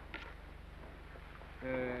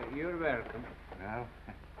 You're welcome. Well,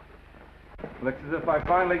 looks as if I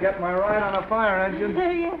finally get my ride on a fire engine.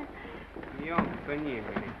 Yeah. Jump in,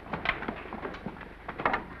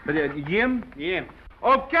 Jiminy. Jim? Jim.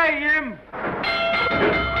 Okay, Jim.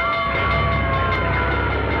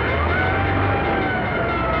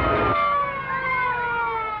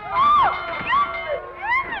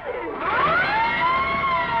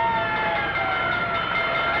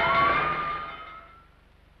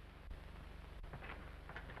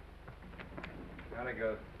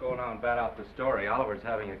 Go now and bat out the story. Oliver's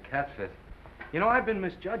having a cat fit. You know, I've been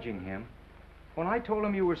misjudging him. When I told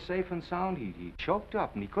him you were safe and sound, he choked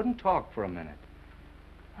up and he couldn't talk for a minute.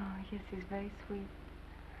 Oh, yes, he's very sweet.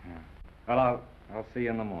 Yeah. Well, I'll see you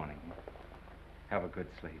in the morning. Have a good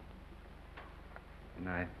sleep. Good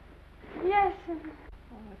night. Yes.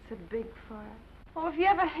 Oh, it's a big fire. Oh, if you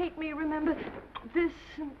ever hate me, remember this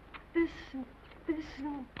and this and this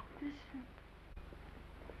and this and...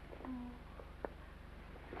 Oh.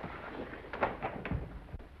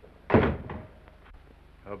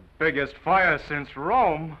 The biggest fire since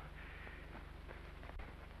Rome.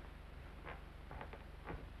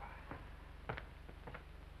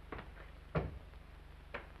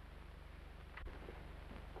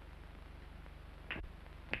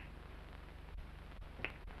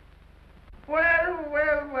 Well,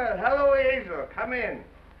 well, well. Hello, Hazel. Come in.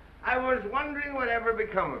 I was wondering whatever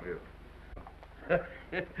become of you.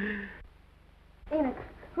 Enoch,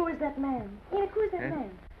 who is that man? Enoch, who is that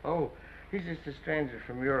man? Oh, he's just a stranger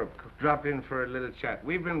from Europe. Drop in for a little chat.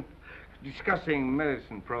 We've been discussing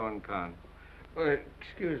medicine, pro and con.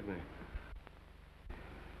 Excuse me.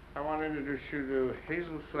 I want to introduce you to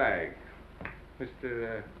Hazel Flagg.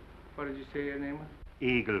 Mr. What did you say your name was?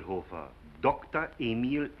 Egelhofer. Dr.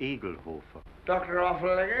 Emil Egelhofer. Dr.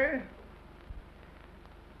 Offelegger?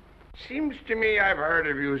 Seems to me I've heard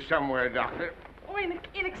of you somewhere, Doctor. Oh, Enoch,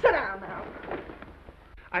 sit down now.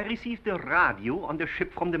 I received a radio on the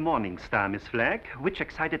ship from the Morning Star, Miss Flagg, which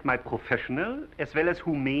excited my professional as well as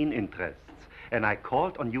humane interests, and I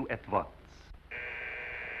called on you at once.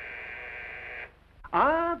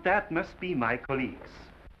 Ah, that must be my colleagues.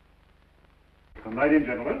 Come right in,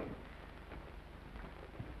 gentlemen.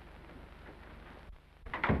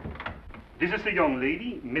 This is the young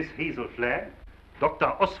lady, Miss Hazel Flagg, Dr.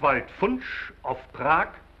 Oswald Funsch of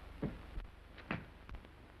Prague,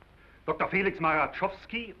 Dr. Felix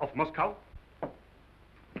Marachowski of Moscow,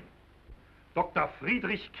 Dr.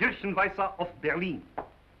 Friedrich Kirchenweißer of Berlin.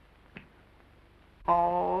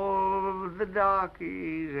 All the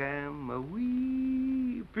darkies am a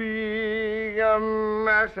weeping, a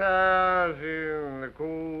massage in the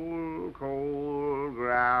cold, cold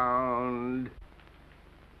ground.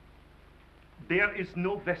 There is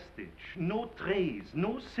no vestige, no trace,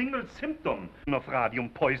 no single symptom of radium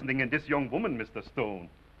poisoning in this young woman, Mr. Stone.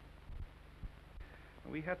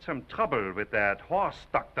 We had some trouble with that horse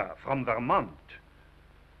doctor from Vermont,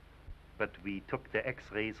 but we took the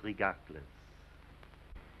x-rays regardless.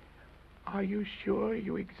 Are you sure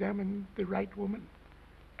you examined the right woman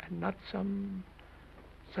and not some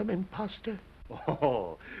imposter?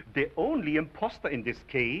 Oh, the only imposter in this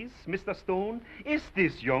case, Mr. Stone, is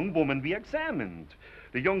this young woman we examined.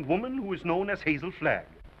 The young woman who is known as Hazel Flagg.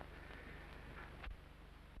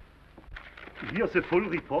 Here's a full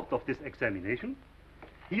report of this examination.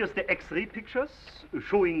 Here's the x-ray pictures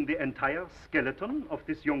showing the entire skeleton of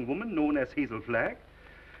this young woman known as Hazel Flagg.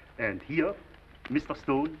 And here, Mr.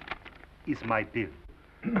 Stone, is my bill.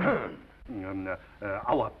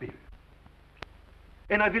 our bill.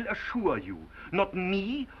 And I will assure you, not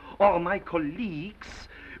me or my colleagues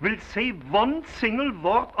will say one single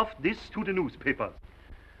word of this to the newspapers.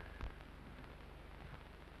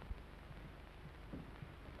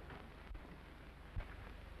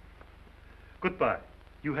 Goodbye.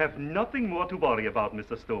 You have nothing more to worry about,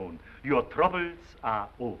 Mr. Stone. Your troubles are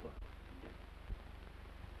over.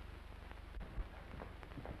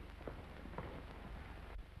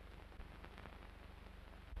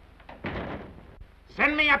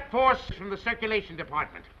 Send me up force from the circulation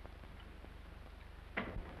department.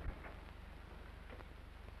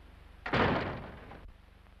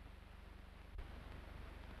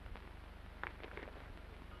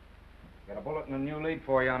 Got a bulletin and a new lead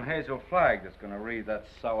for you on Hazel Flagg that's going to read that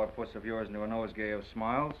sourpuss of yours into a nosegay of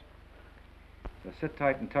smiles. So sit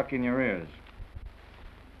tight and tuck in your ears.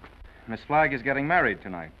 Miss Flagg is getting married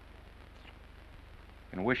tonight.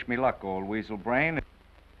 And wish me luck, old weasel brain.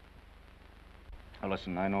 Now,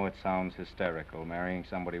 listen, I know it sounds hysterical, marrying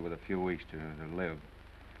somebody with a few weeks to live.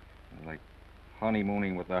 Like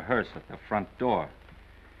honeymooning with a hearse at the front door.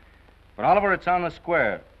 But, Oliver, it's on the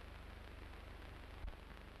square.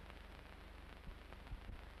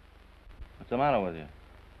 What's the matter with you?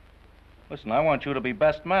 Listen, I want you to be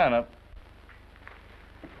best man up.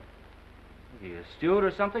 Are you a steward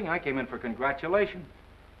or something? I came in for congratulations.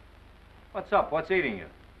 What's up? What's eating you?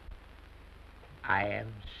 I am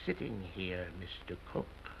sitting here, Mr. Cook,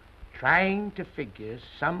 trying to figure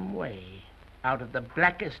some way out of the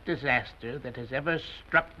blackest disaster that has ever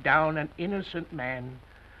struck down an innocent man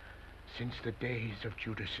since the days of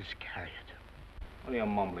Judas Iscariot. What are you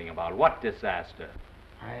mumbling about? What disaster?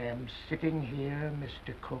 I am sitting here,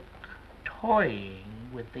 Mr. Cook, toying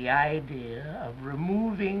with the idea of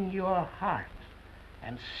removing your heart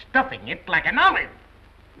and stuffing it like an olive.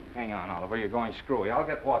 Hang on, Oliver. You're going screwy. I'll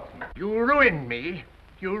get Watson. You ruined me.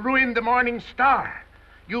 You ruined the Morning Star.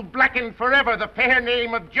 You blackened forever the fair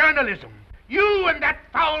name of journalism. You and that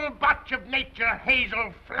foul botch of nature,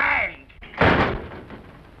 Hazel Flagg.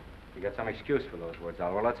 You got some excuse for those words,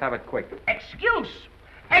 Oliver. Let's have it quick. Excuse?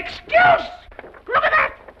 Excuse? Look at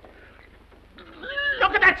that!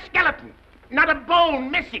 Look at that skeleton. Not a bone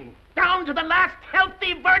missing. Down to the last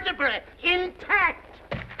healthy vertebrae. Intact.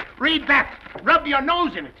 Read that. Rub your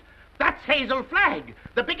nose in it. That's Hazel Flagg,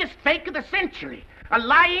 the biggest fake of the century. A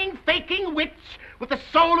lying, faking witch with the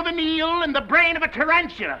soul of an eel and the brain of a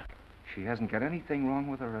tarantula. She hasn't got anything wrong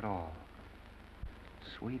with her at all.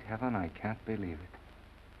 Sweet heaven, I can't believe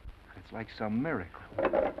it. It's like some miracle.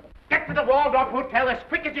 Get to the Waldorf Hotel as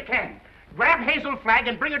quick as you can. Grab Hazel Flagg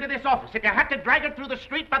and bring her to this office. If you have to drag her through the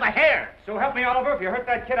street by the hair. So help me, Oliver. If you hurt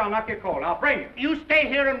that kid, I'll knock you cold. I'll bring you. You stay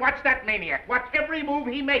here and watch that maniac. Watch every move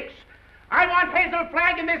he makes. I want Hazel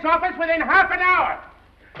Flagg in this office within half an hour.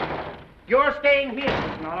 You're staying here.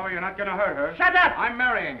 Listen, Oliver, you're not going to hurt her. Shut up! I'm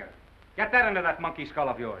marrying her. Get that into that monkey skull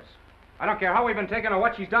of yours. I don't care how we've been taken or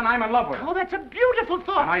what she's done, I'm in love with her. Oh, that's a beautiful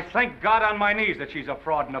thought. And I thank God on my knees that she's a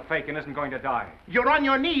fraud and a fake and isn't going to die. You're on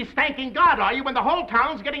your knees thanking God, are you, when the whole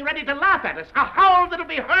town's getting ready to laugh at us? A howl that'll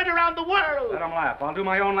be heard around the world. Let them laugh. I'll do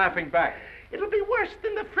my own laughing back. It'll be worse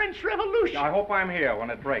than the French Revolution. I hope I'm here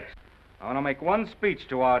when it breaks. I want to make one speech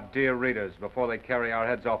to our dear readers before they carry our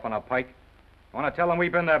heads off on a pike. I want to tell them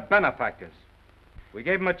we've been their benefactors. We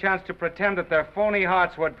gave them a chance to pretend that their phony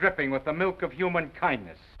hearts were dripping with the milk of human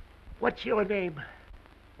kindness. What's your name?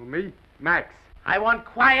 Who, me? Max. I want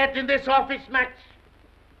quiet in this office, Max.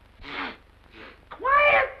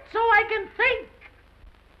 Quiet so I can think.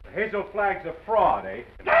 Hazel Flagg's a fraud, eh?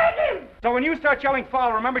 Get him! So when you start yelling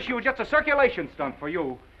foul, remember she was just a circulation stunt for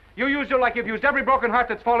you. You used her like you've used every broken heart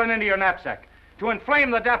that's fallen into your knapsack to inflame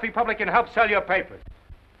the daffy public and help sell your papers.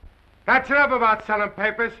 That's enough about selling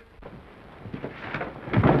papers.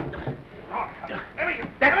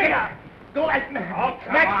 There we are. Go ahead.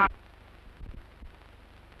 Max.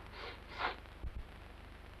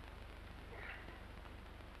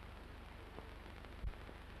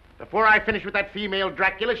 Before I finish with that female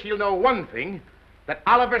Dracula, she'll know one thing, that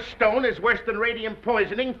Oliver Stone is worse than radium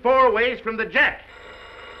poisoning 4 ways from the Jack.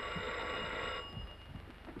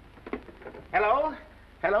 Hello?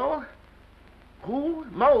 Hello? Who?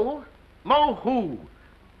 Mo? Mo who?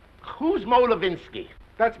 Who's Mo Levinsky?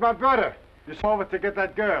 That's my brother. You saw over to get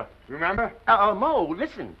that girl. Remember? Mo,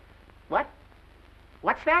 listen. What?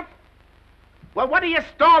 What's that? Well, what are you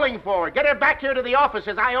stalling for? Get her back here to the office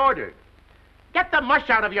as I ordered. Get the mush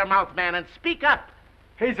out of your mouth, man, and speak up.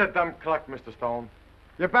 He's a dumb cluck, Mr. Stone.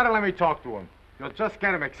 You better let me talk to him. You'll just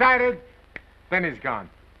get him excited, then he's gone.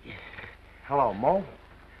 Hello, Mo.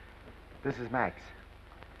 This is Max.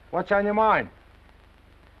 What's on your mind?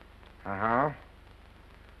 Uh-huh.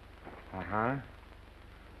 Uh-huh.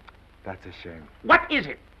 That's a shame. What is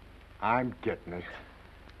it? I'm getting it.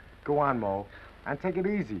 Go on, Mo, and take it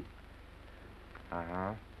easy.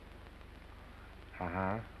 Uh-huh.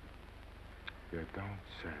 Uh-huh. You don't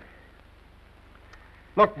say.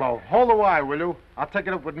 Look, Mo, hold the wire, will you? I'll take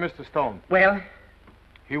it up with Mr. Stone. Well?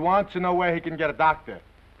 He wants to know where he can get a doctor.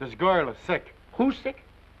 This girl is sick. Who's sick?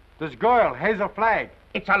 This girl, Hazel Flagg.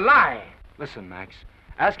 It's a lie. Listen, Max,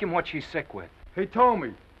 ask him what she's sick with. He told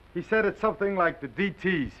me. He said it's something like the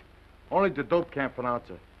DTs. Only the dope can't pronounce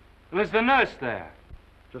it. Well, is the nurse there?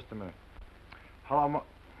 Just a minute. Hello, Mo.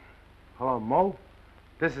 Hello, Mo?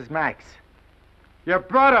 This is Max. Your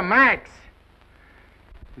brother, Max.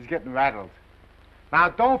 He's getting rattled. Now,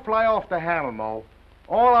 don't fly off the handle, Mo.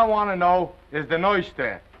 All I want to know is the noise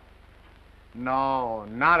there. No,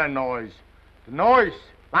 not a noise. The noise,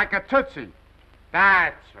 like a tootsie.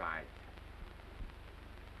 That's right.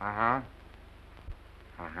 Uh-huh.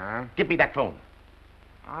 Uh-huh. Give me that phone.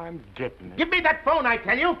 I'm getting it. Give me that phone, I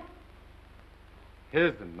tell you.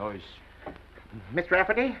 Here's the noise. Miss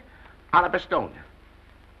Rafferty, Oliver Stone.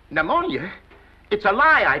 Pneumonia? It's a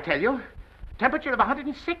lie, I tell you. Temperature of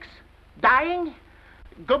 106? Dying?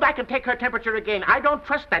 Go back and take her temperature again. I don't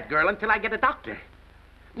trust that girl until I get a doctor.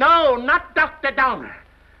 No, not Dr. Downer.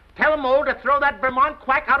 Tell Mo to throw that Vermont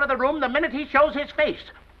quack out of the room the minute he shows his face.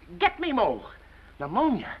 Get me, Mo.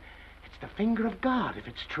 Pneumonia. It's the finger of God, if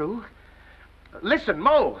it's true. Listen,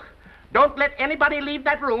 Mo, don't let anybody leave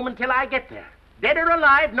that room until I get there. Dead or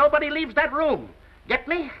alive, nobody leaves that room. Get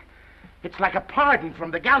me? It's like a pardon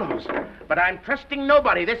from the gallows. But I'm trusting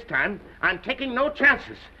nobody this time. I'm taking no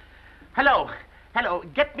chances. Hello. Hello.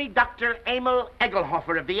 Get me Dr. Emil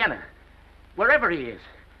Egelhofer of Vienna. Wherever he is.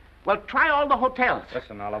 Well, try all the hotels.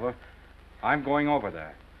 Listen, Oliver, I'm going over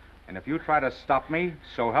there. And if you try to stop me,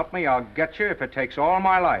 so help me, I'll get you if it takes all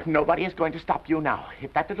my life. Nobody is going to stop you now.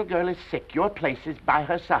 If that little girl is sick, your place is by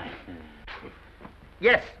her side.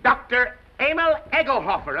 Yes, Dr. Emil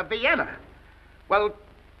Egelhofer of Vienna. Well,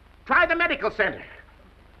 try the medical center.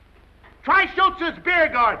 Try Schultz's beer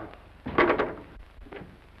garden.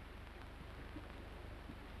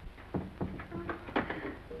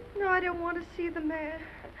 No, I don't want to see the mayor.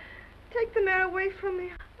 Take the mayor away from me.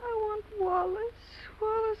 I want Wallace.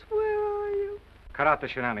 Wallace, where are you? Cut out the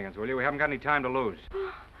shenanigans, will you? We haven't got any time to lose.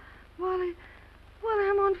 Oh, Wally,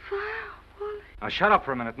 I'm on fire, Wally. Now, shut up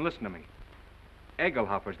for a minute and listen to me.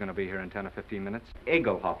 Egelhofer's going to be here in 10 or 15 minutes.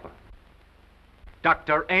 Egelhofer.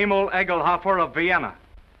 Dr. Emil Egelhofer of Vienna.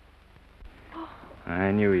 Oh.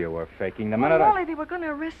 I knew you were faking the Oh, minute Wally, they were going to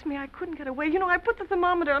arrest me. I couldn't get away. You know, I put the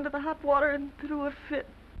thermometer under the hot water and threw a fit.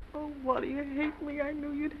 Oh, Wally, you hate me. I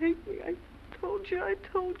knew you'd hate me. I told you.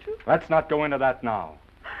 Let's not go into that now.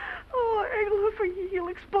 Oh, Egelhofer, he'll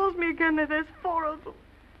expose me again. There's 4 of them.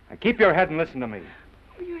 Now, keep your head and listen to me.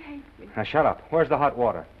 Oh, you hate me. Now, shut up. Where's the hot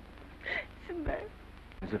water? It's in there.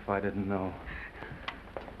 As if I didn't know.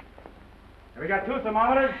 Have we got 2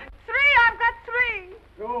 thermometers? 3. I've got 3.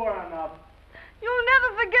 2 are enough. You'll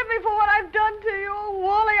never forgive me for what I've done to you. Oh,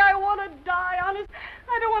 Wally, I want to die, honest.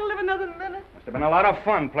 I don't want to live another minute. Must have been a lot of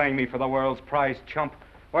fun playing me for the world's prize chump.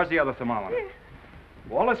 Where's the other thermometer? Here.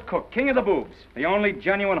 Wallace Cook, king of the boobs. The only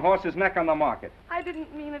genuine horse's neck on the market. I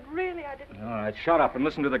didn't mean it, really, I didn't. All right, shut up and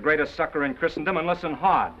listen to the greatest sucker in Christendom and listen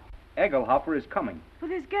hard. Egelhofer is coming.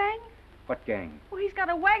 With his gang? What gang? Well, he's got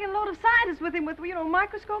a wagon load of scientists with him with,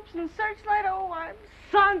 microscopes and searchlight. Oh, I'm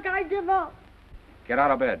sunk. I give up. Get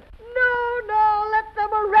out of bed. No, let them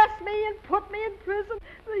arrest me and put me in prison.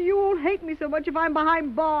 You won't hate me so much if I'm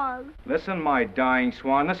behind bars. Listen, my dying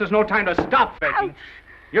swan, this is no time to stop faking. Ouch.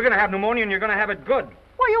 You're going to have pneumonia and you're going to have it good.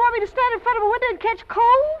 Well, you want me to stand in front of a window and catch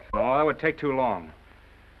cold? No, that would take too long.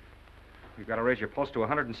 We've got to raise your pulse to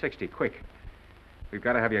 160, quick. We've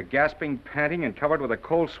got to have you gasping, panting, and covered with a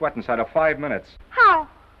cold sweat inside of 5 minutes. How?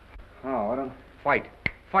 Oh, I don't... Fight.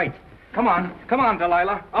 Come on,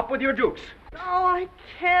 Delilah. Up with your jukes. Oh, I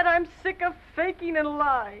can't. I'm sick of faking and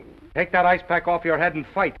lying. Take that ice pack off your head and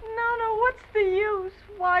fight. No, what's the use?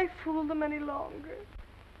 Why fool them any longer?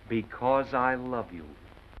 Because I love you.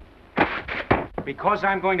 Because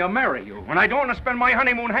I'm going to marry you. And I don't want to spend my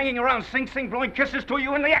honeymoon hanging around Sing Sing blowing kisses to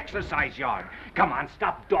you in the exercise yard. Come on,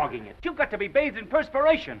 stop dogging it. You've got to be bathed in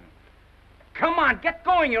perspiration. Come on, get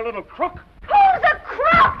going, you little crook. Who's a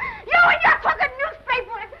crook? You and your crooked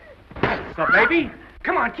newspaper. The baby?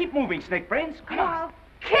 Come on, keep moving, Snake Brains. Come on. I'll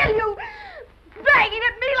kill you. Begging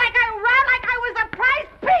at me like I was a prize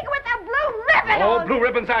pig with a blue ribbon Oh, on. blue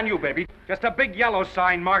ribbon's on you, baby. Just a big yellow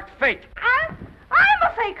sign marked fake.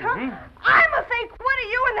 I'm a fake, huh? Mm-hmm. I'm a fake. What are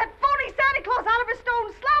you and that phony Santa Claus Oliver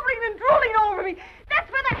Stone slobbering and drooling over me? That's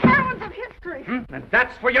for the heroines of history. And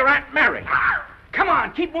that's for your Aunt Mary. Come Come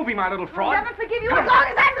on, keep moving, my little fraud. I'll never forgive you as long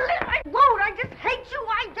as I live. I won't. I just hate you.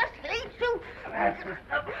 I just hate you. Let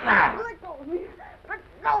go of me. Let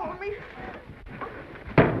go of me.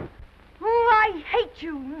 Oh, I hate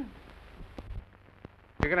you.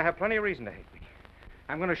 You're going to have plenty of reason to hate me.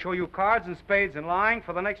 I'm going to show you cards and spades and lying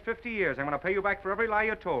for the next 50 years. I'm going to pay you back for every lie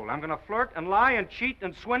you told. I'm going to flirt and lie and cheat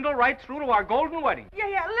and swindle right through to our golden wedding. Yeah,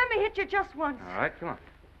 let me hit you just once. All right, come on.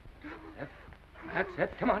 That's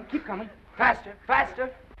it. Come on, keep coming. Faster, faster.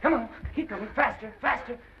 Come on, keep coming. Faster,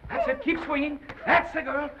 faster. That's it. Keep swinging. That's the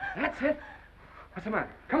girl. That's it. What's the matter?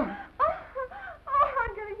 Come on. Oh,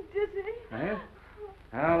 I'm getting dizzy. Yeah?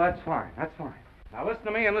 Well, that's fine. That's fine. Now listen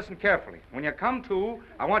to me and listen carefully. When you come to,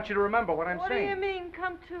 I want you to remember what I'm saying. What do you mean,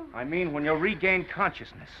 come to? I mean when you regain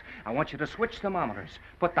consciousness. I want you to switch thermometers.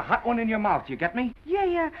 Put the hot one in your mouth. You get me?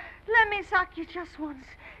 Yeah. Let me sock you just once.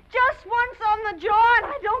 Just once on the jaw, and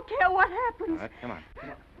I don't care what happens. All right, come on.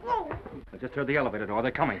 Whoa. I just heard the elevator door.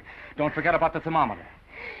 They're coming. Don't forget about the thermometer.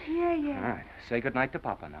 Yeah. All right. Say goodnight to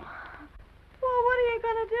Papa now. Well, what are you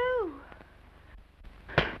going to do?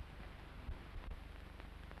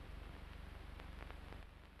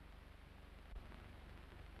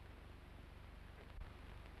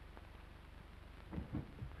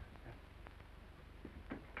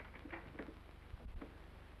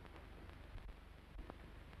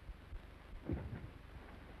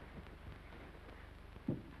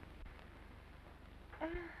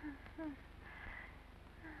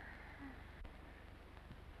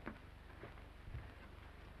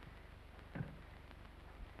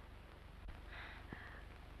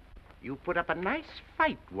 You put up a nice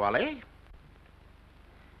fight, Wally.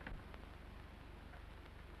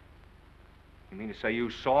 You mean to say you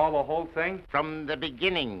saw the whole thing? From the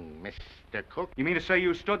beginning, Mr. Cook. You mean to say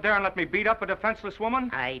you stood there and let me beat up a defenseless woman?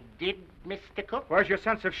 I did, Mr. Cook. Where's your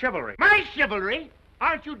sense of chivalry? My chivalry?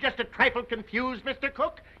 Aren't you just a trifle confused, Mr.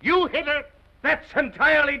 Cook? You hit her. That's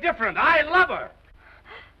entirely different. I love her.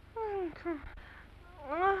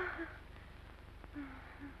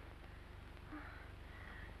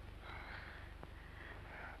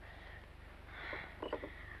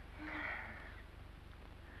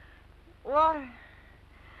 Water.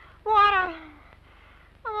 I'm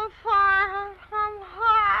on fire. I'm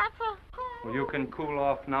hot. Well, you can cool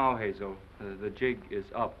off now, Hazel. The jig is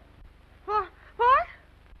up. What?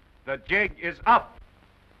 The jig is up.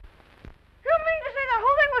 You mean to say the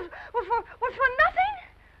whole thing was for nothing?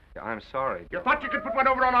 I'm sorry. You thought you could put one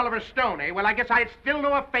over on Oliver Stone, eh? Well, I guess I'd still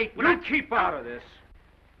know a fate. You keep out of this.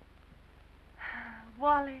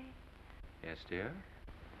 Wally. Yes, dear?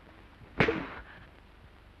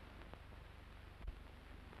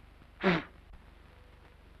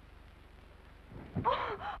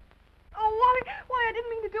 Oh, Wally, why, I didn't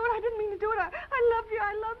mean to do it. I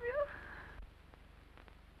love you.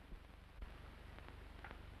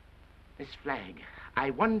 Miss Flagg, I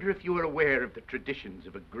wonder if you are aware of the traditions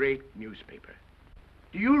of a great newspaper.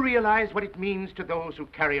 Do you realize what it means to those who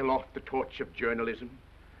carry aloft the torch of journalism?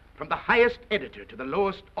 From the highest editor to the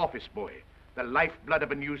lowest office boy, the lifeblood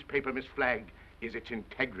of a newspaper, Miss Flagg, is its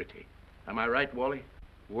integrity. Am I right, Wally?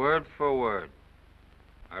 Word for word.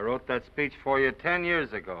 I wrote that speech for you 10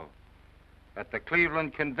 years ago at the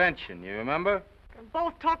Cleveland Convention, you remember? You can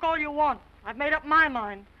both talk all you want. I've made up my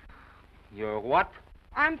mind. You're what?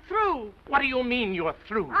 I'm through. What do you mean you're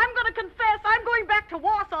through? I'm going to confess. I'm going back to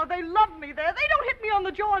Warsaw. They love me there. They don't hit me on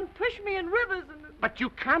the jaw and push me in rivers and... But you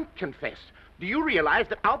can't confess. Do you realize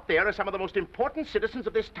that out there are some of the most important citizens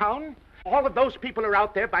of this town? All of those people are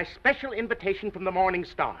out there by special invitation from the Morning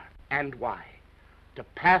Star. And why? To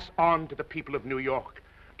pass on to the people of New York,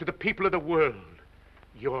 to the people of the world,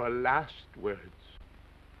 your last words.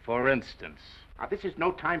 For instance? Now, this is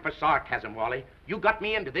no time for sarcasm, Wally. You got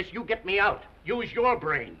me into this, you get me out. Use your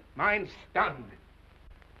brain. Mine's stunned.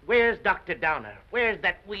 Where's Dr. Downer? Where's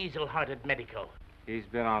that weasel-hearted medico? He's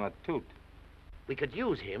been on a toot. We could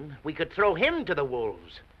use him. We could throw him to the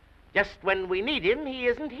wolves. Just when we need him, he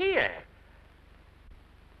isn't here.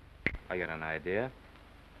 I got an idea.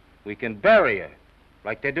 We can bury her,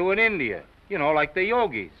 like they do in India. You know, like the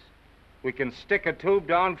yogis. We can stick a tube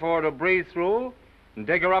down for her to breathe through and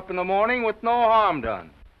dig her up in the morning with no harm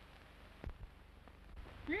done.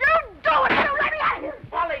 You do it! You let me out of here!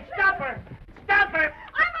 Wally, stop her! Stop her!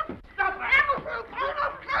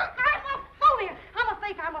 I'm a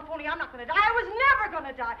fake. I'm a phony. I'm not going to die. I was never going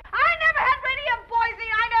to die. I never had radium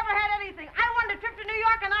poisoning. I never had anything. I wanted a trip to New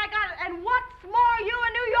York, and I got it. And what's more, you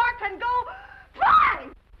in New York can go fly!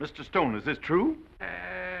 Mr. Stone, is this true?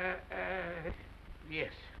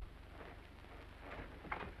 Yes.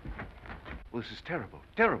 Well, this is terrible,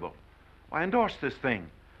 terrible. I endorsed this thing.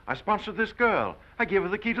 I sponsored this girl. I gave her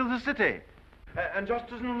the key to the city. And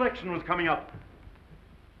just as an election was coming up.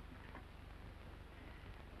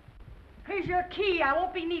 Here's your key. I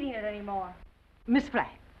won't be needing it anymore. Miss Flagg,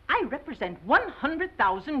 I represent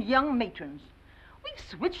 100,000 young matrons. We've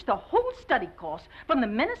switched the whole study course from the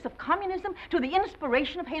menace of communism to the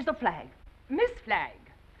inspiration of Hazel Flagg. Miss Flagg,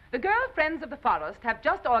 the Girl Friends of the Forest have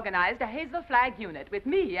just organized a Hazel Flag unit with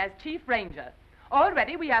me as Chief Ranger.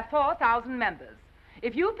 Already we have 4,000 members.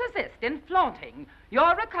 If you persist in flaunting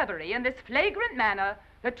your recovery in this flagrant manner,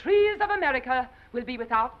 the trees of America will be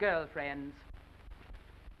without girlfriends.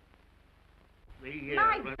 Ladies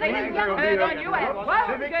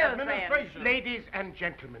and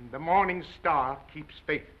gentlemen, the Morning Star keeps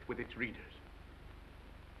faith with its readers.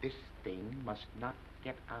 This thing must not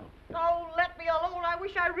get out. Oh, let me alone. I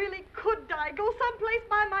wish I really could die. Go someplace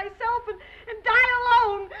by myself and die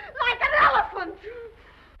alone, like an elephant.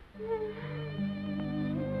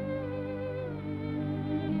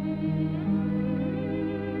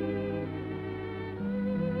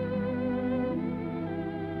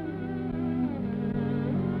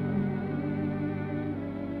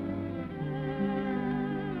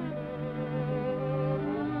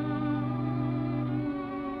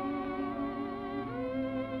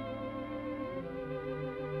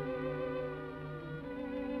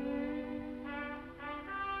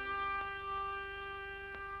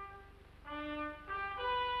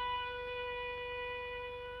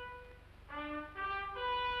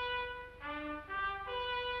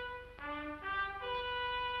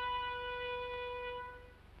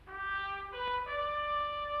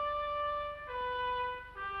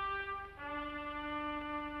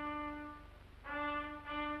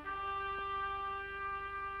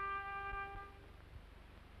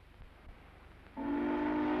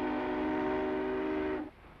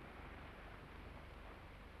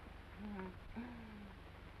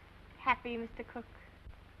 Happy, Mr. Cook?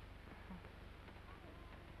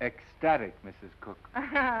 Ecstatic, Mrs. Cook.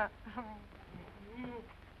 I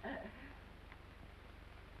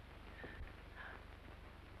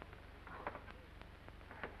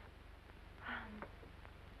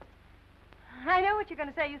know what you're going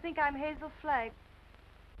to say. You think I'm Hazel Flagg.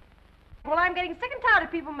 Well, I'm getting sick and tired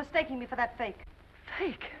of people mistaking me for that fake.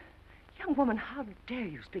 Fake? Young woman, how dare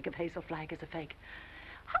you speak of Hazel Flagg as a fake?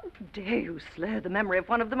 How dare you slur the memory of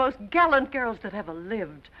one of the most gallant girls that ever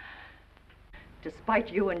lived? Despite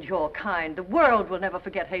you and your kind, the world will never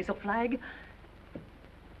forget Hazel Flagg.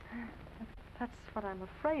 That's what I'm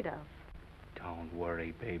afraid of. Don't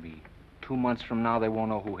worry, baby. 2 months from now, they won't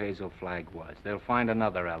know who Hazel Flagg was. They'll find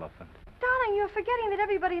another elephant. Darling, you're forgetting that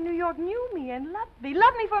everybody in New York knew me and loved me.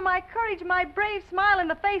 Loved me for my courage, my brave smile in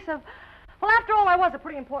the face of... Well, after all, I was a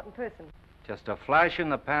pretty important person. Just a flash in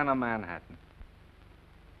the pan of Manhattan.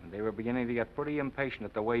 And they were beginning to get pretty impatient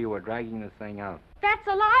at the way you were dragging the thing out. That's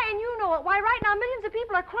a lie, and you know it. Why, right now, millions of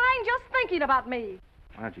people are crying just thinking about me.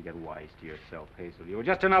 Why don't you get wise to yourself, Hazel? You were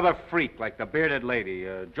just another freak like the bearded lady,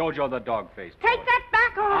 Jojo the dog-faced boy. Take that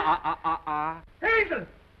back, or... Hazel!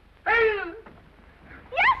 Hazel!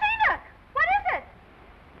 Yes, Enoch! What is it?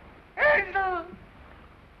 Hazel!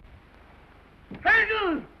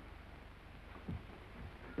 Hazel!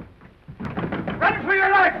 Run for your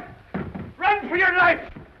life! Run for your life!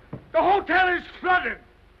 The hotel is flooded!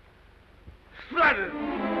 Flooded!